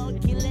モンの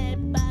切れ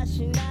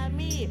端並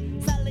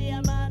み猿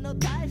山の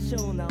大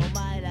将なお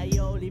前ら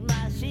より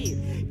マシ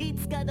い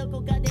つかど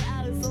こかで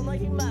会うその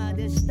日ま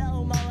で舌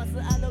を回す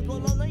あの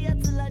頃の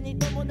奴らに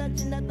友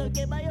達なと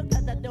けばよか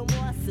ったって思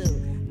わす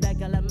だ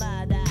から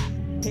まだ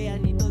部屋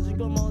に閉じ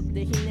こもっ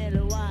てひね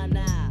るわ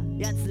な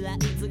奴らい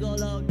つ頃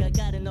か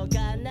かるの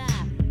かな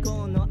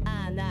この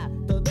穴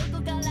とど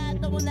こから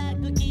ともな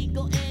く聞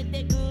こえ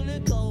てくる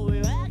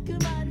声は悪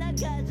魔仲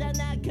じゃ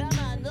仲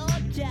間の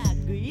ジャ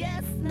ック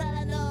Yes な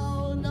ら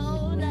No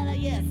No なら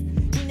Yes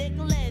ひね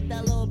くれ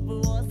たロー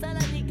プをさら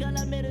に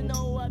絡める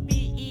のは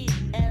BESSY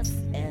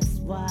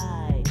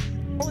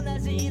同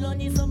じ色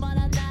に染ま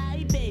らな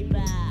いペーパ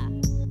ー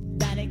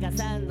誰か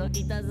さんのい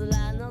たず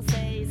らの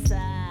せいさ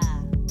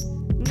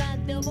なん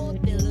て思っ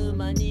てる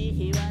間に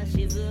日は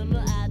沈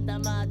む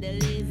頭で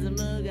リズム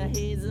が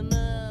歪む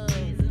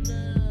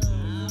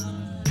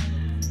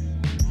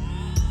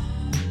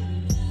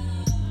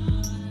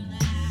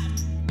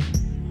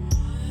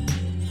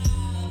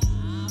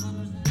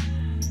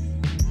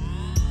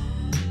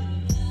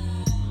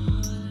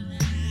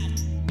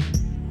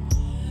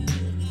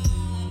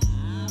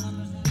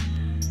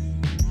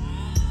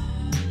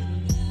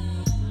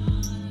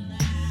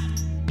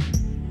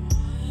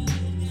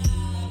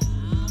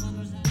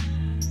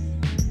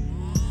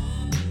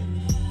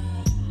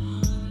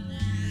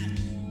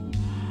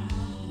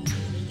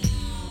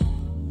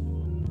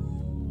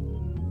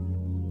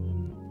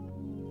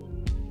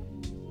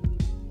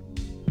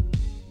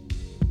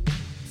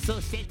そ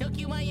して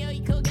時迷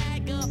い小学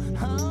校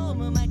ホー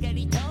ムまか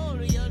り通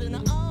る夜の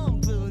音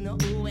符の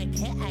上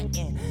け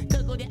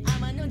ここで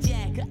天の弱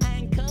ア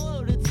ンコ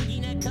ール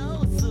次の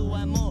コース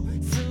はも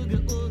うすぐ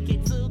受け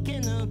付け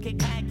抜け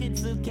駆け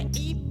つけ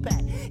いっぱ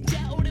いじ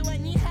ゃあ俺は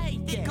2杯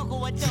でここ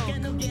は地下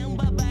の現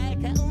場バ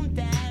ーカウン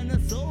ターの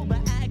そば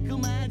あく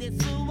まで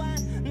吸わ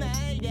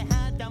ないで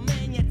はた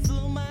めにゃつ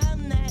ま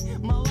んない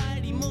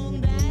周り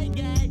問題外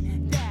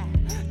だ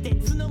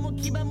鉄のも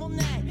牙も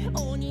ない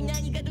鬼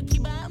何かと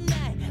牙ない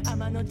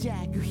天の弱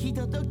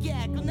人と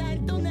逆な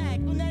んとなく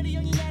なる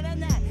ようになら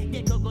ない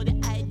でここで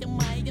あえて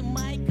前で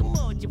マイク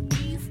もちょフ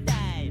リース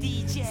タイル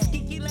DJ 好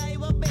き嫌い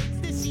は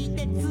別でし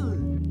て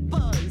2ボ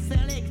イセ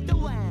レクト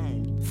1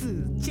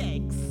 2チェ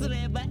ックす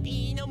れば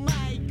いいのマ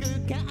イク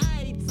か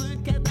あいつ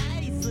かダ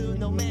イス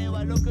の目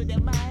は6で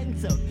満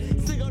足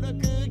すごろ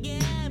くゲ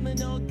ーム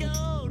のゴ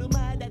ール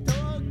まだ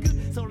遠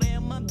くそれ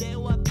まで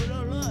はプ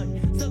ロロ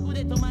ーグそこ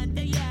で止まっ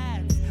た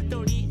やつ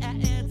とりあ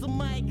えず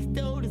マイク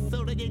通る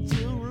それで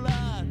16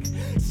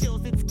小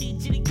説きっ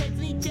ちりケ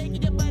ツにチェキ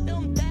でバト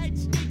ンタッ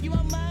チ敵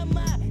はまあ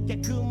まあ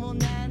逆も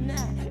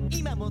7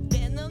今もっ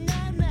てんの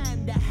何な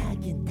んだハ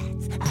ーゲンダッ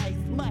ツアイス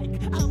マイ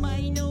ク甘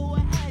いのは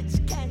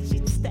味感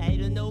じ伝え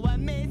るのは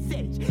メッセ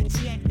ージ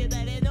違って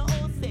誰のオ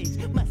ーセー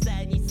ジま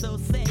さにソー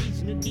セー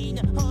ジ抜き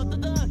のホット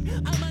ドッ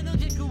グ天の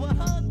弱は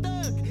ホットド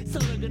ッグそ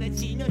のぐらいの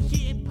ヒ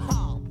ップホップ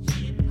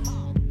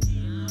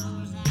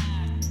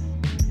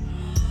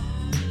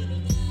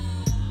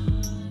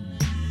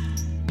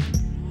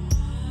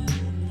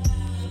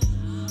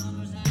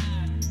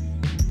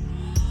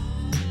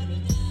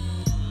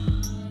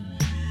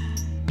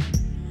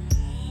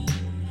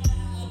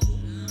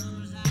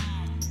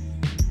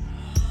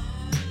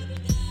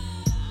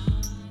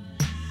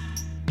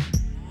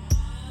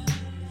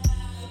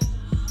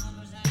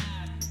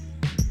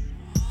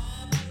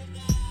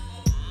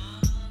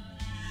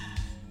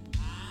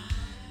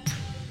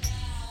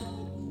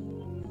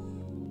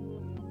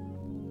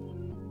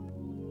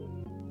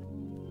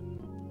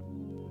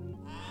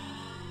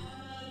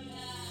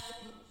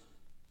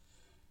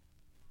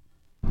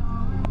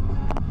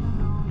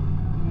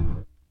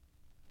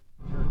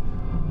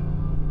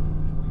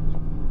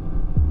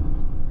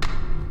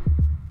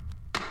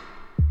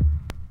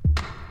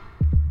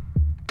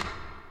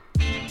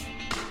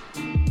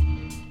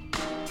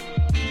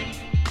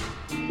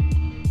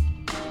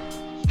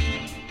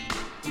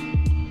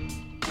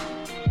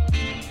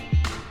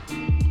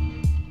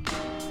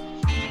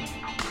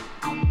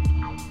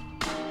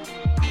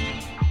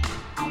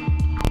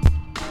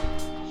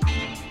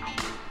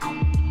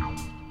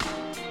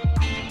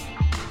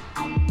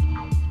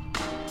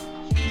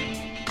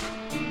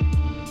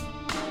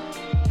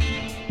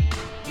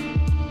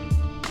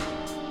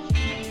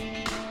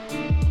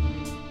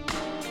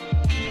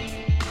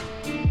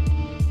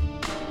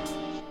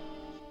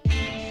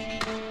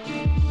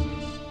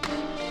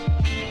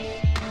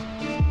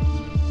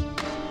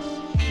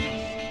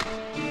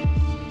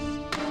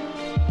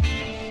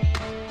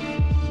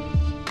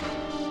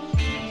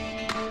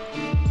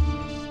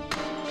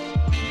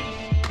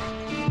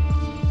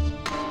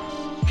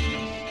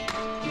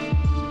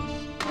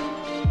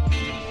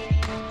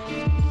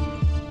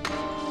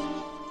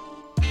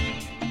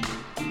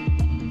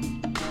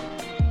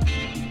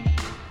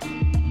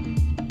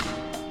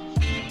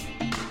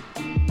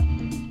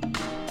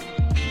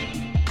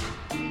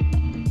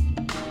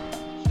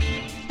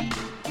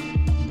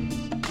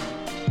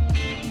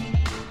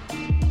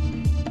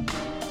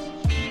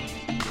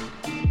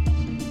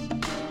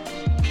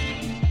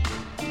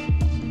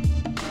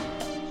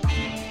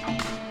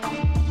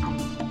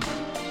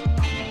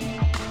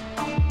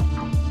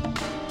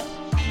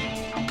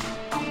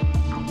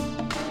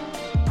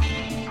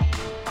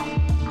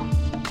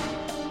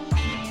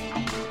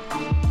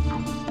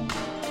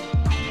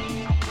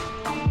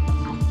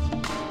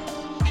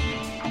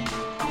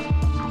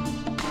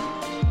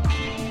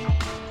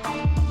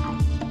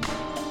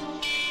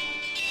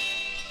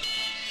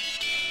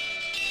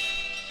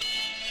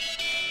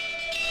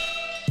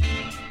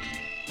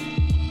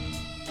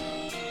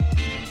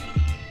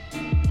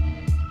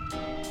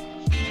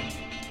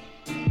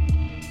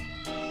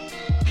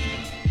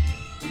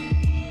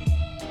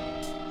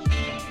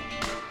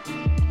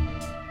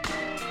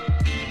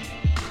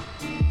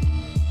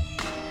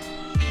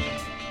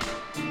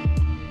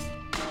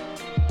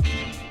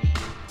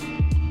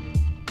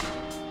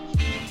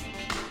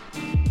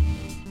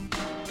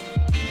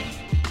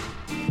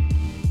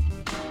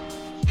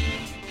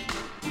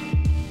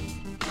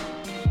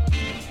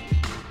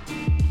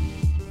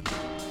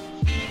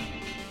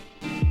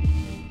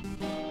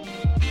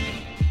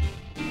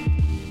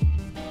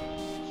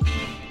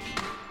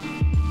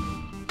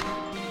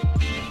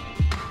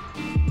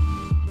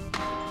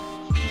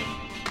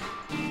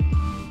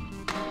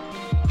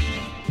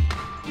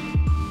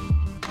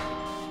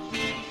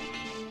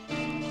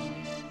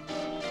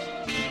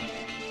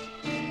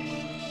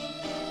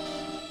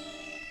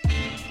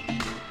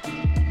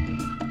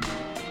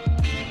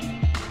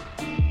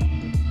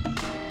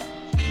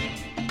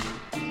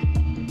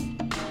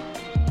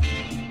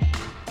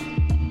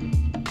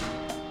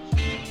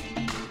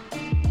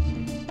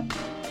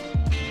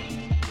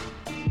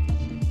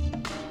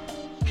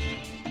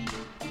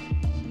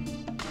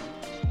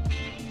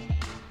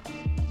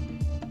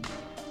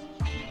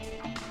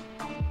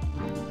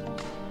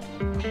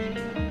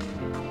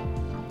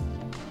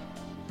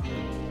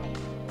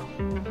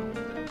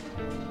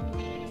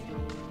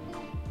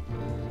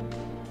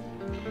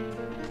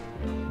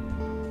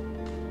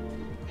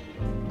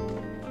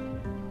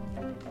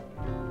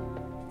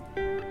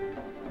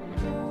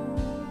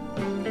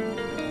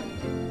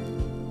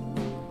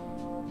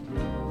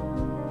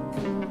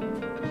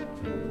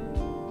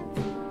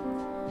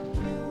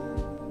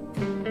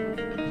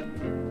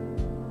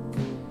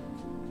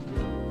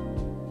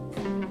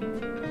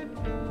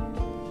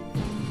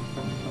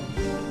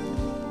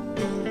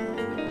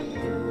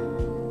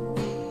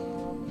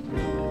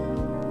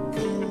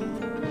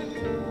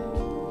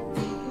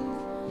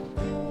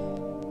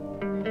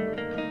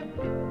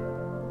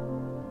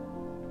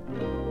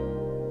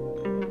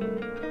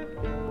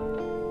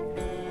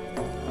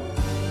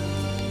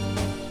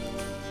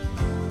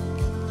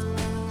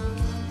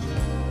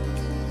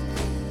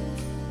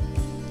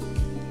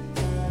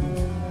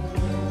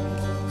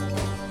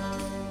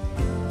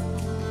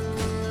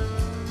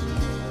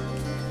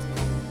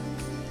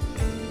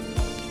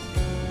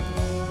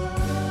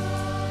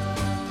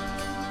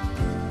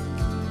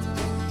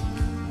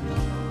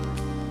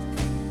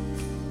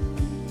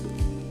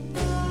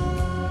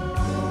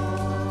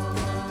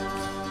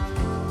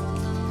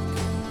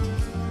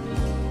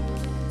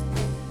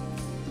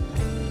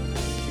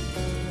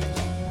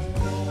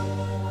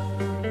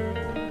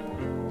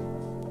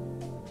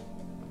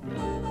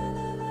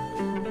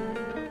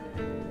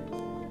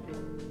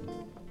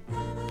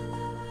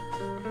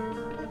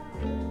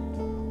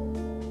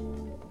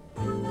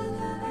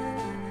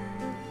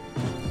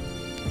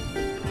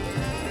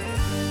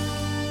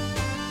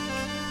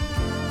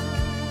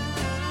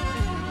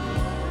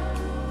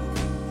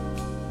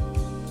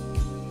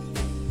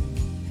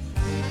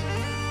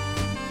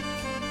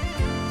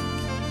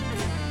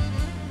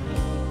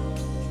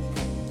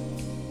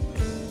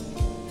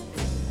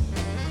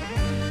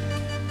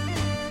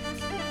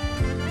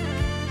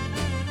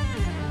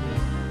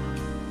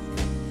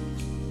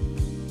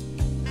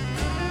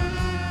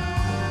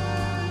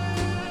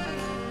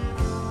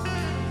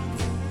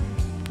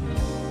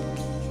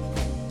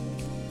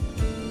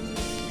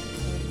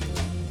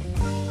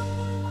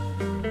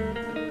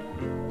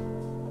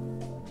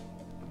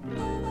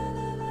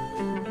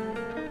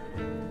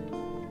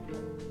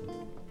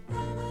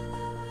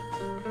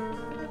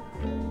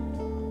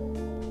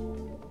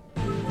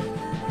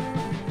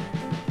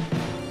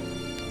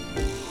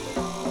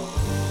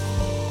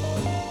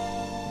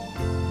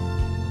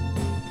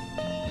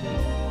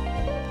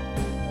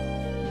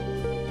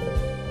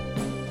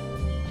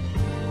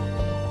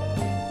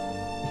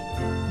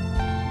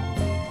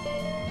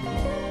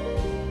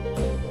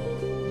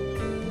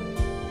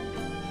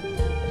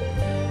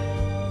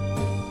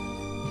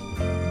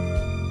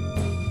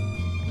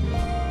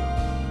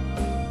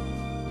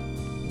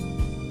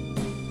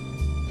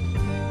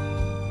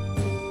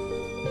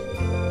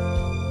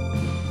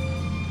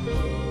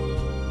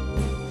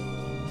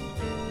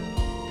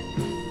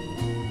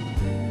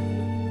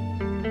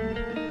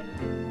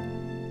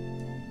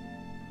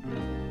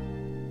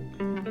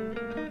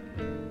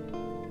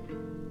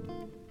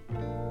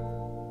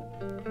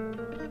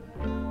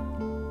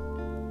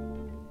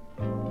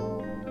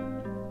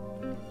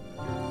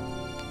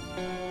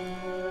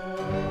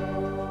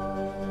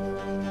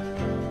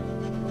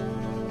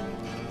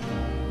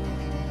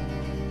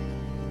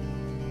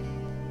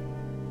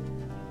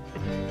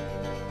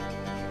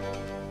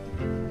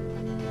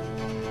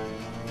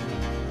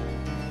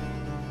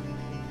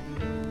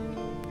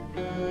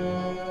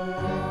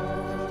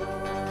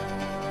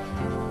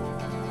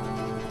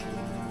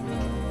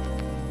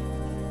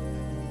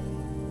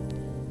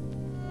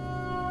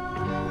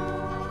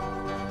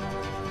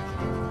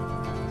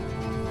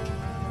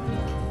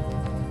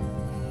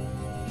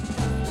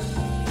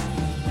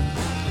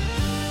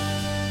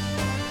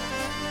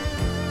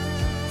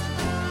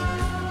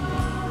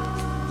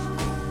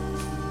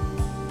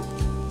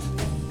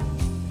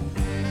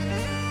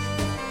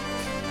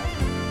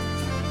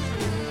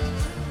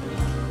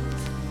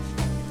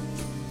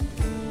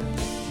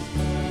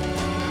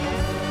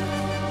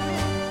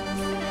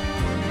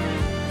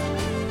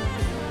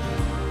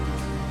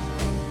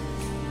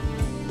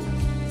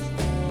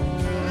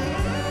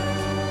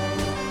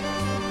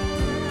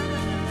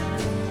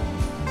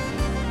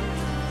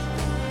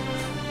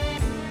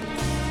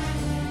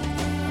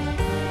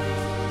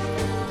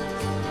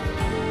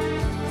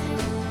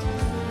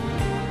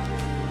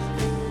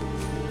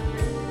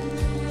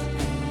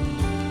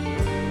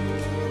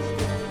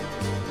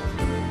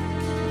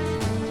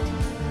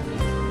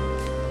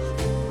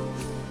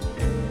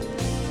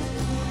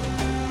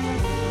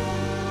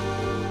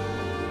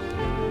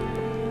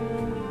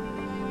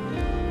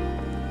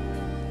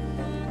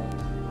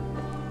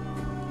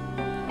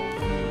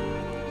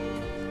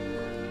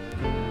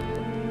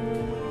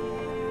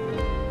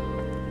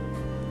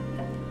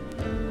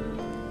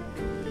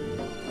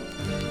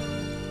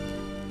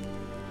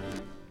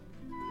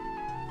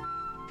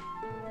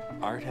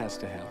Art has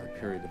to have a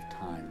period of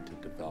time to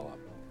develop.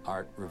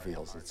 Art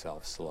reveals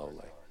itself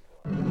slowly.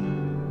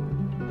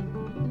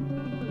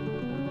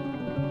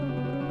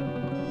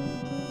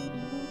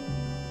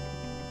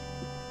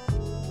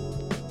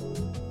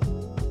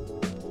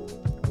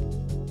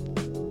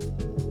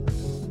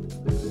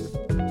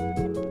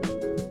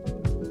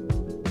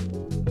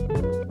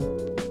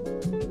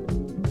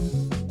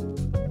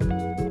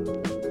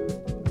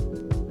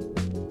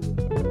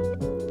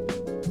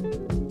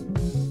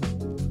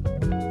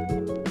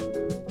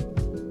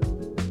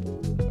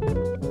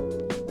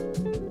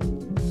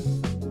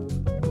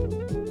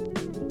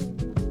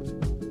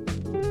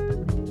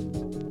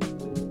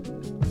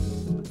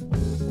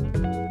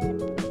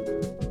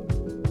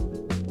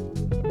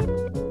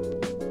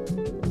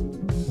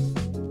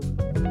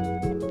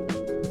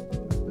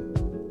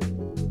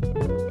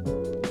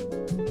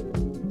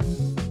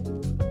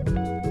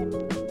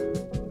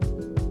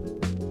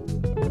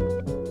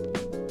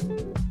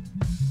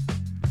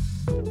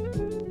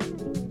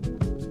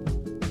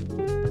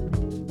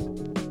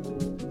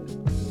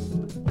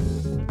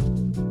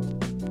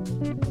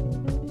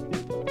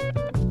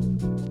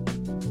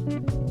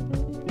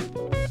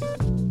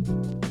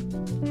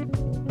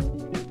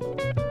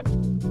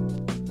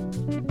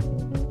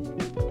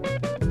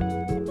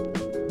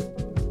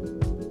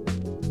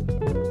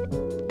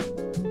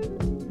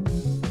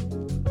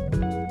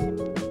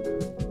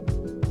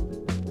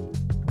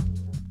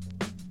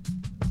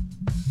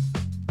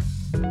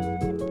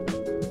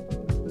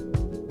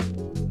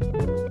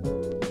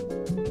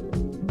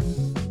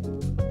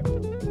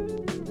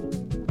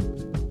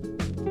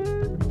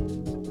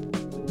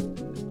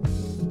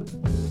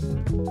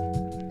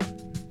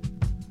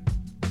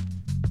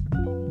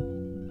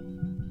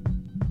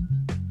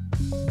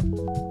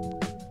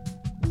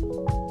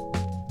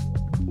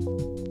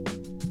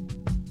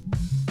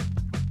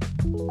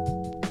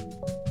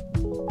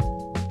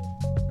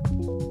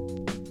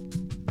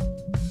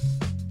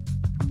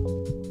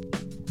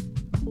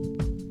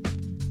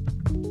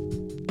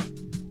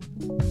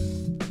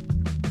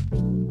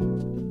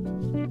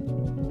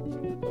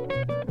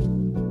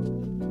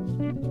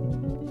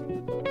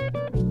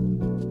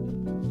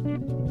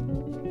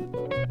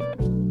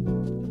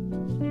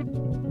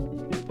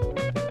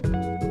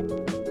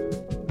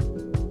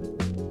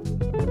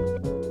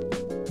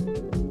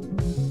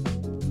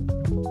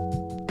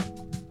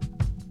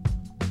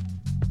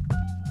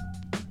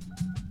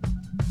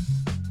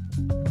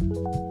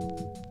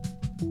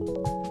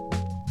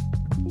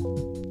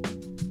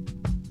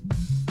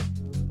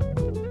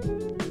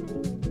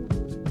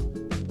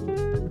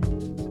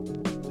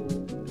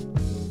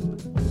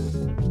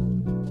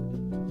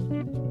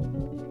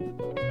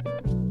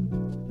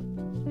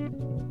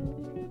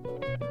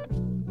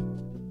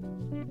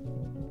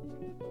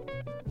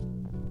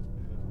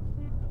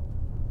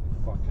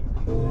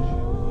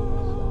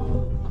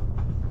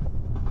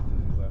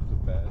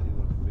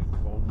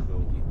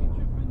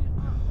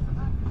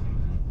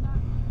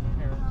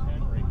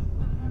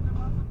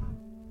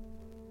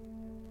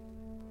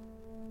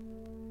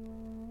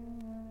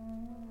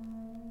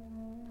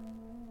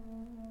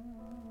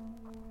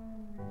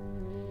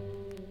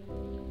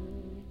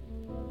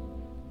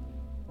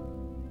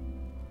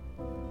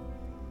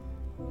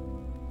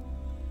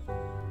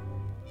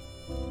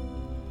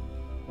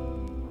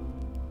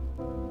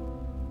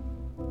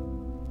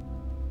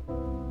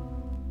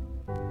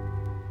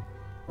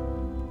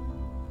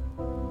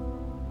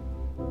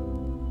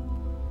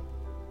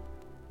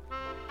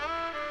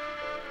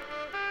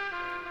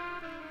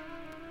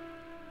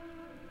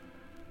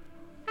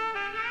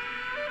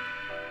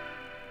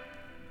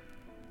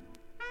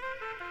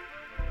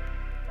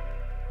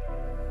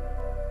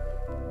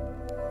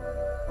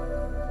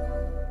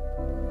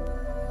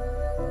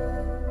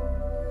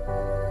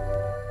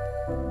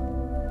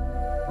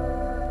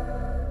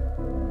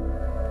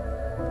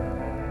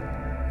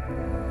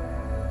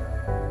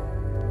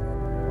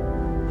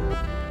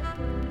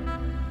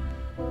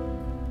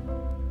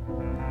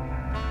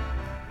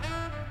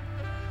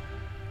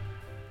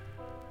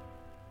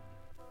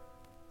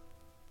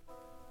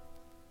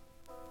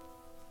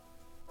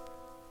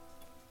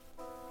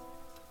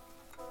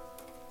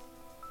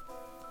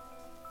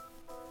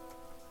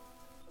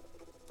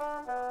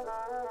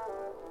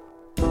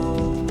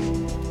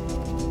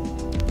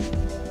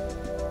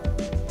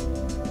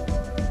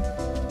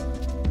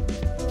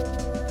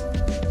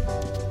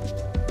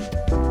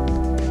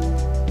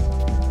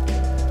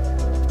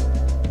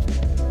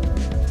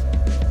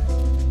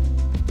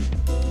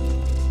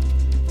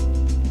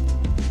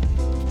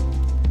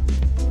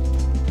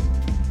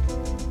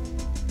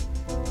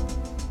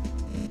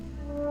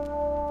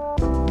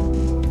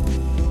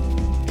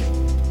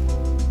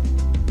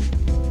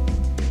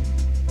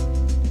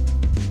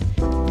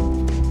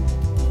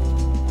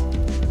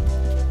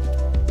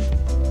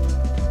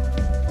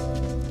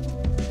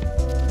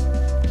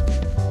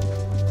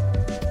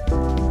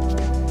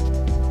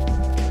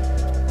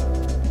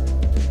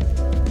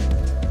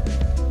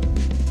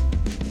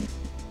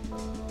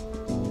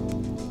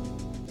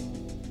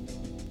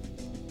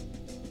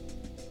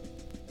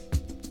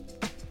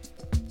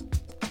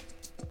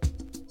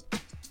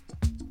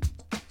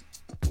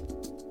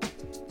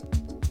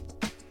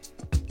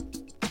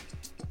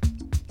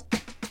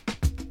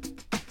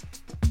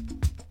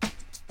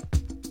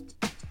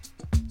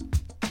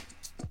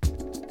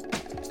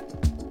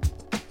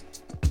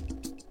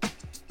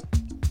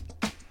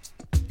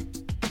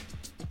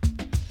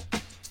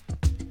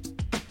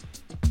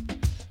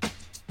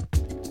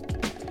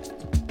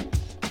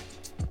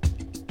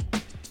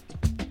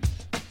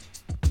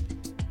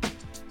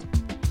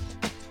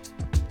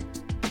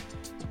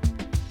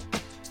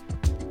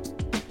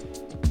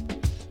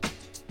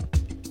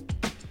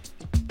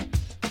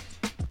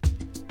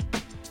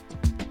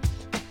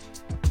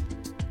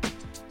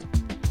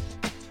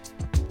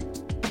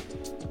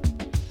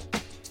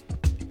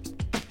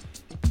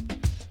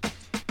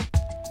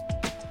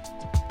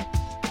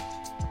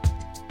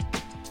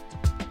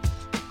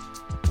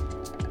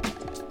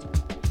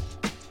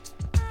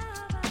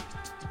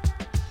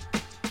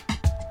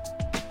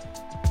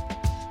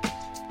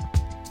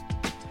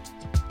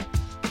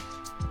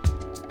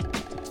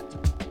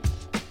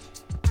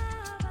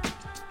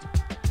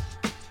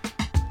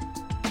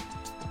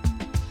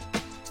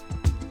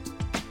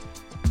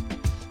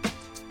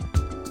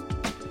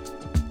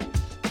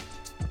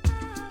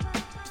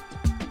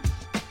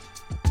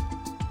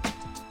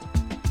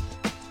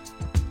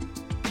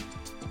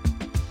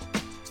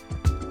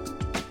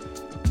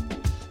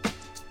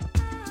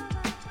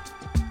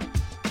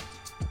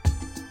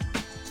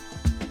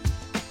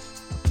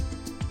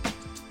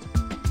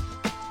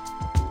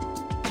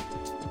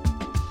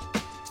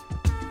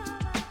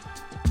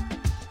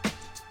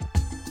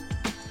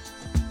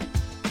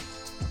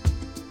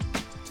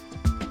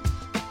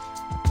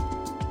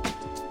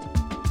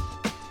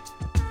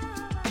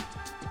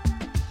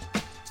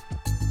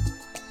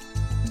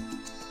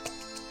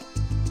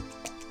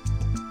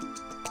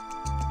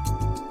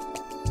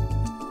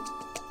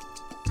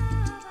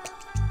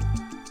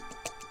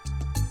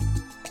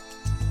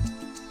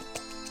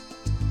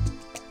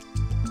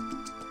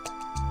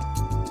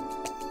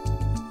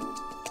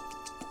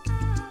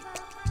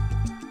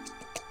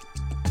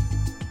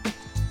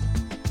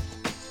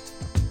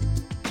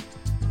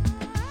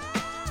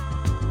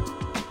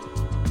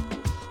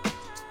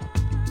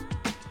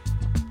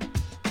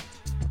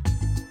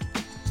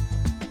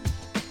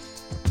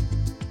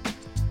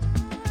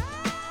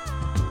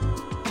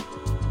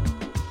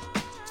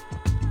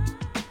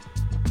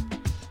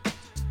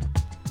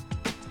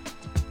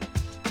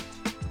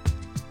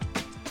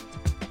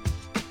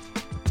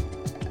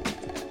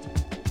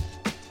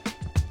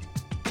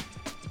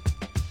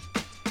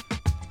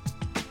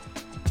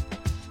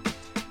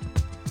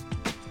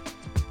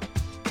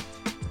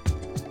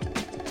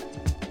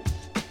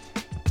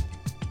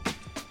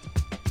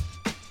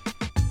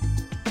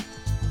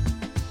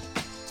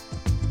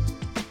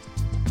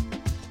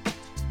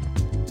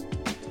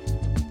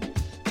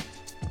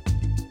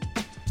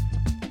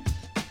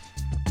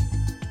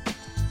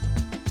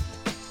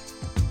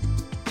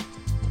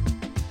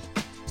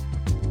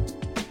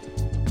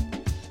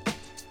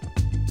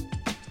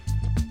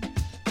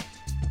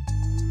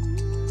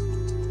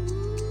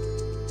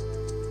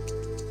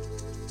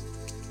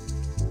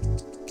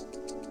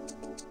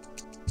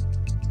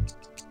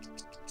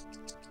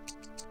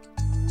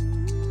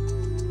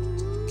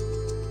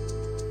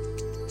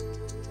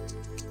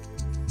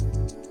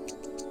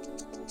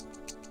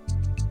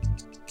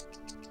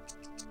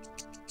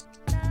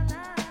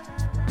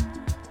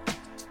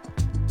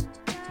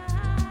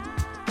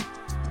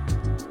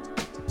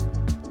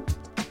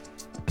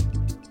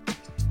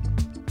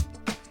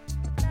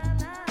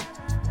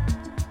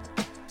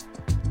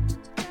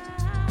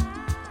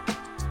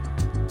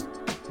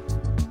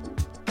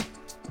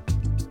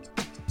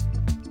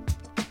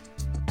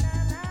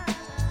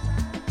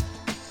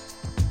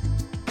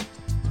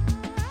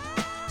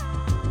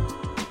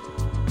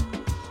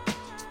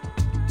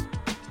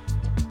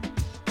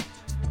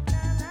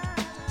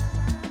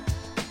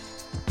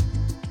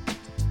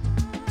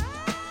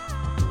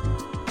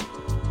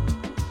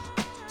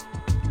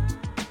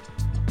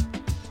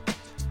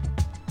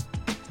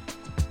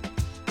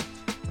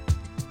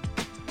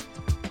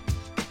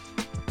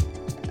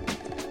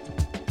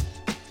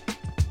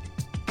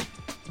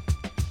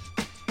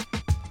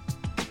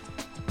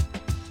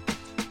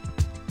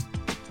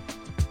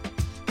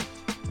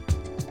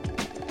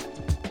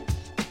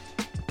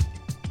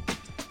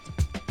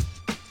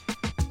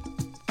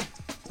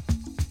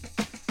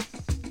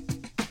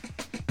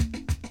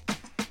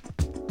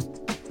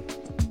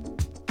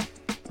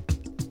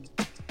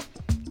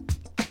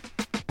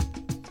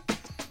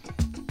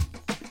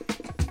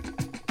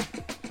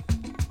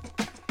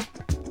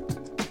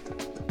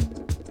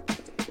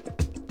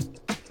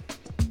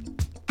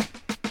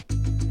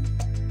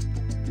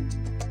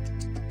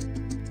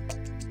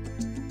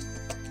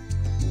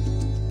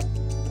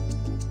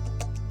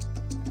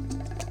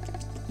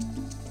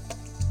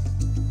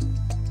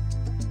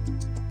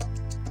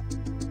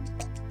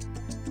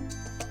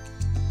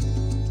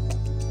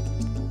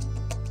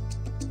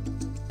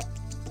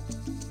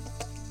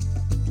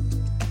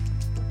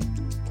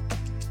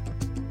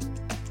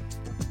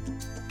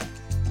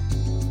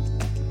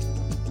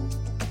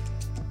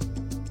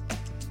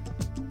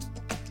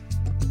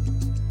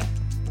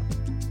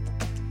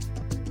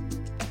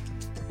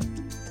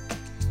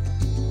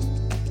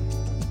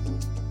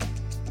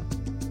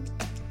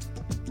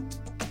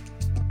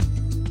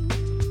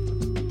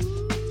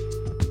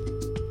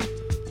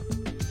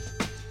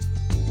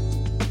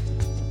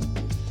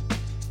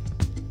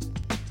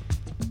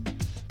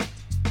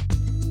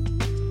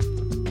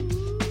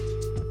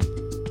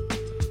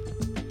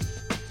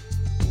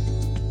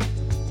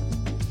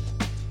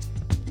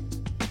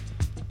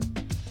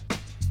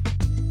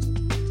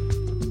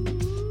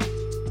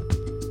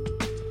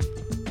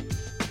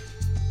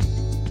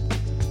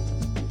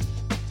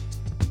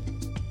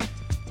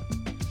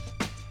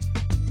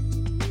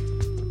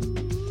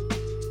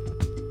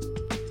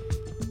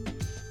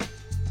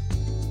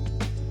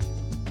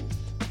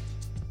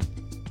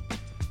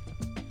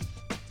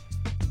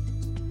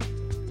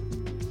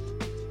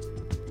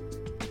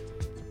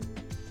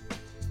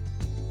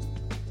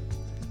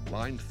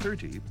 Line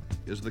 30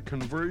 is the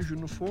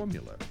conversion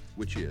formula,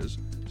 which is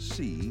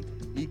C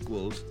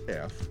equals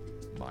F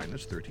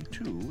minus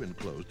 32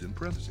 enclosed in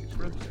parentheses.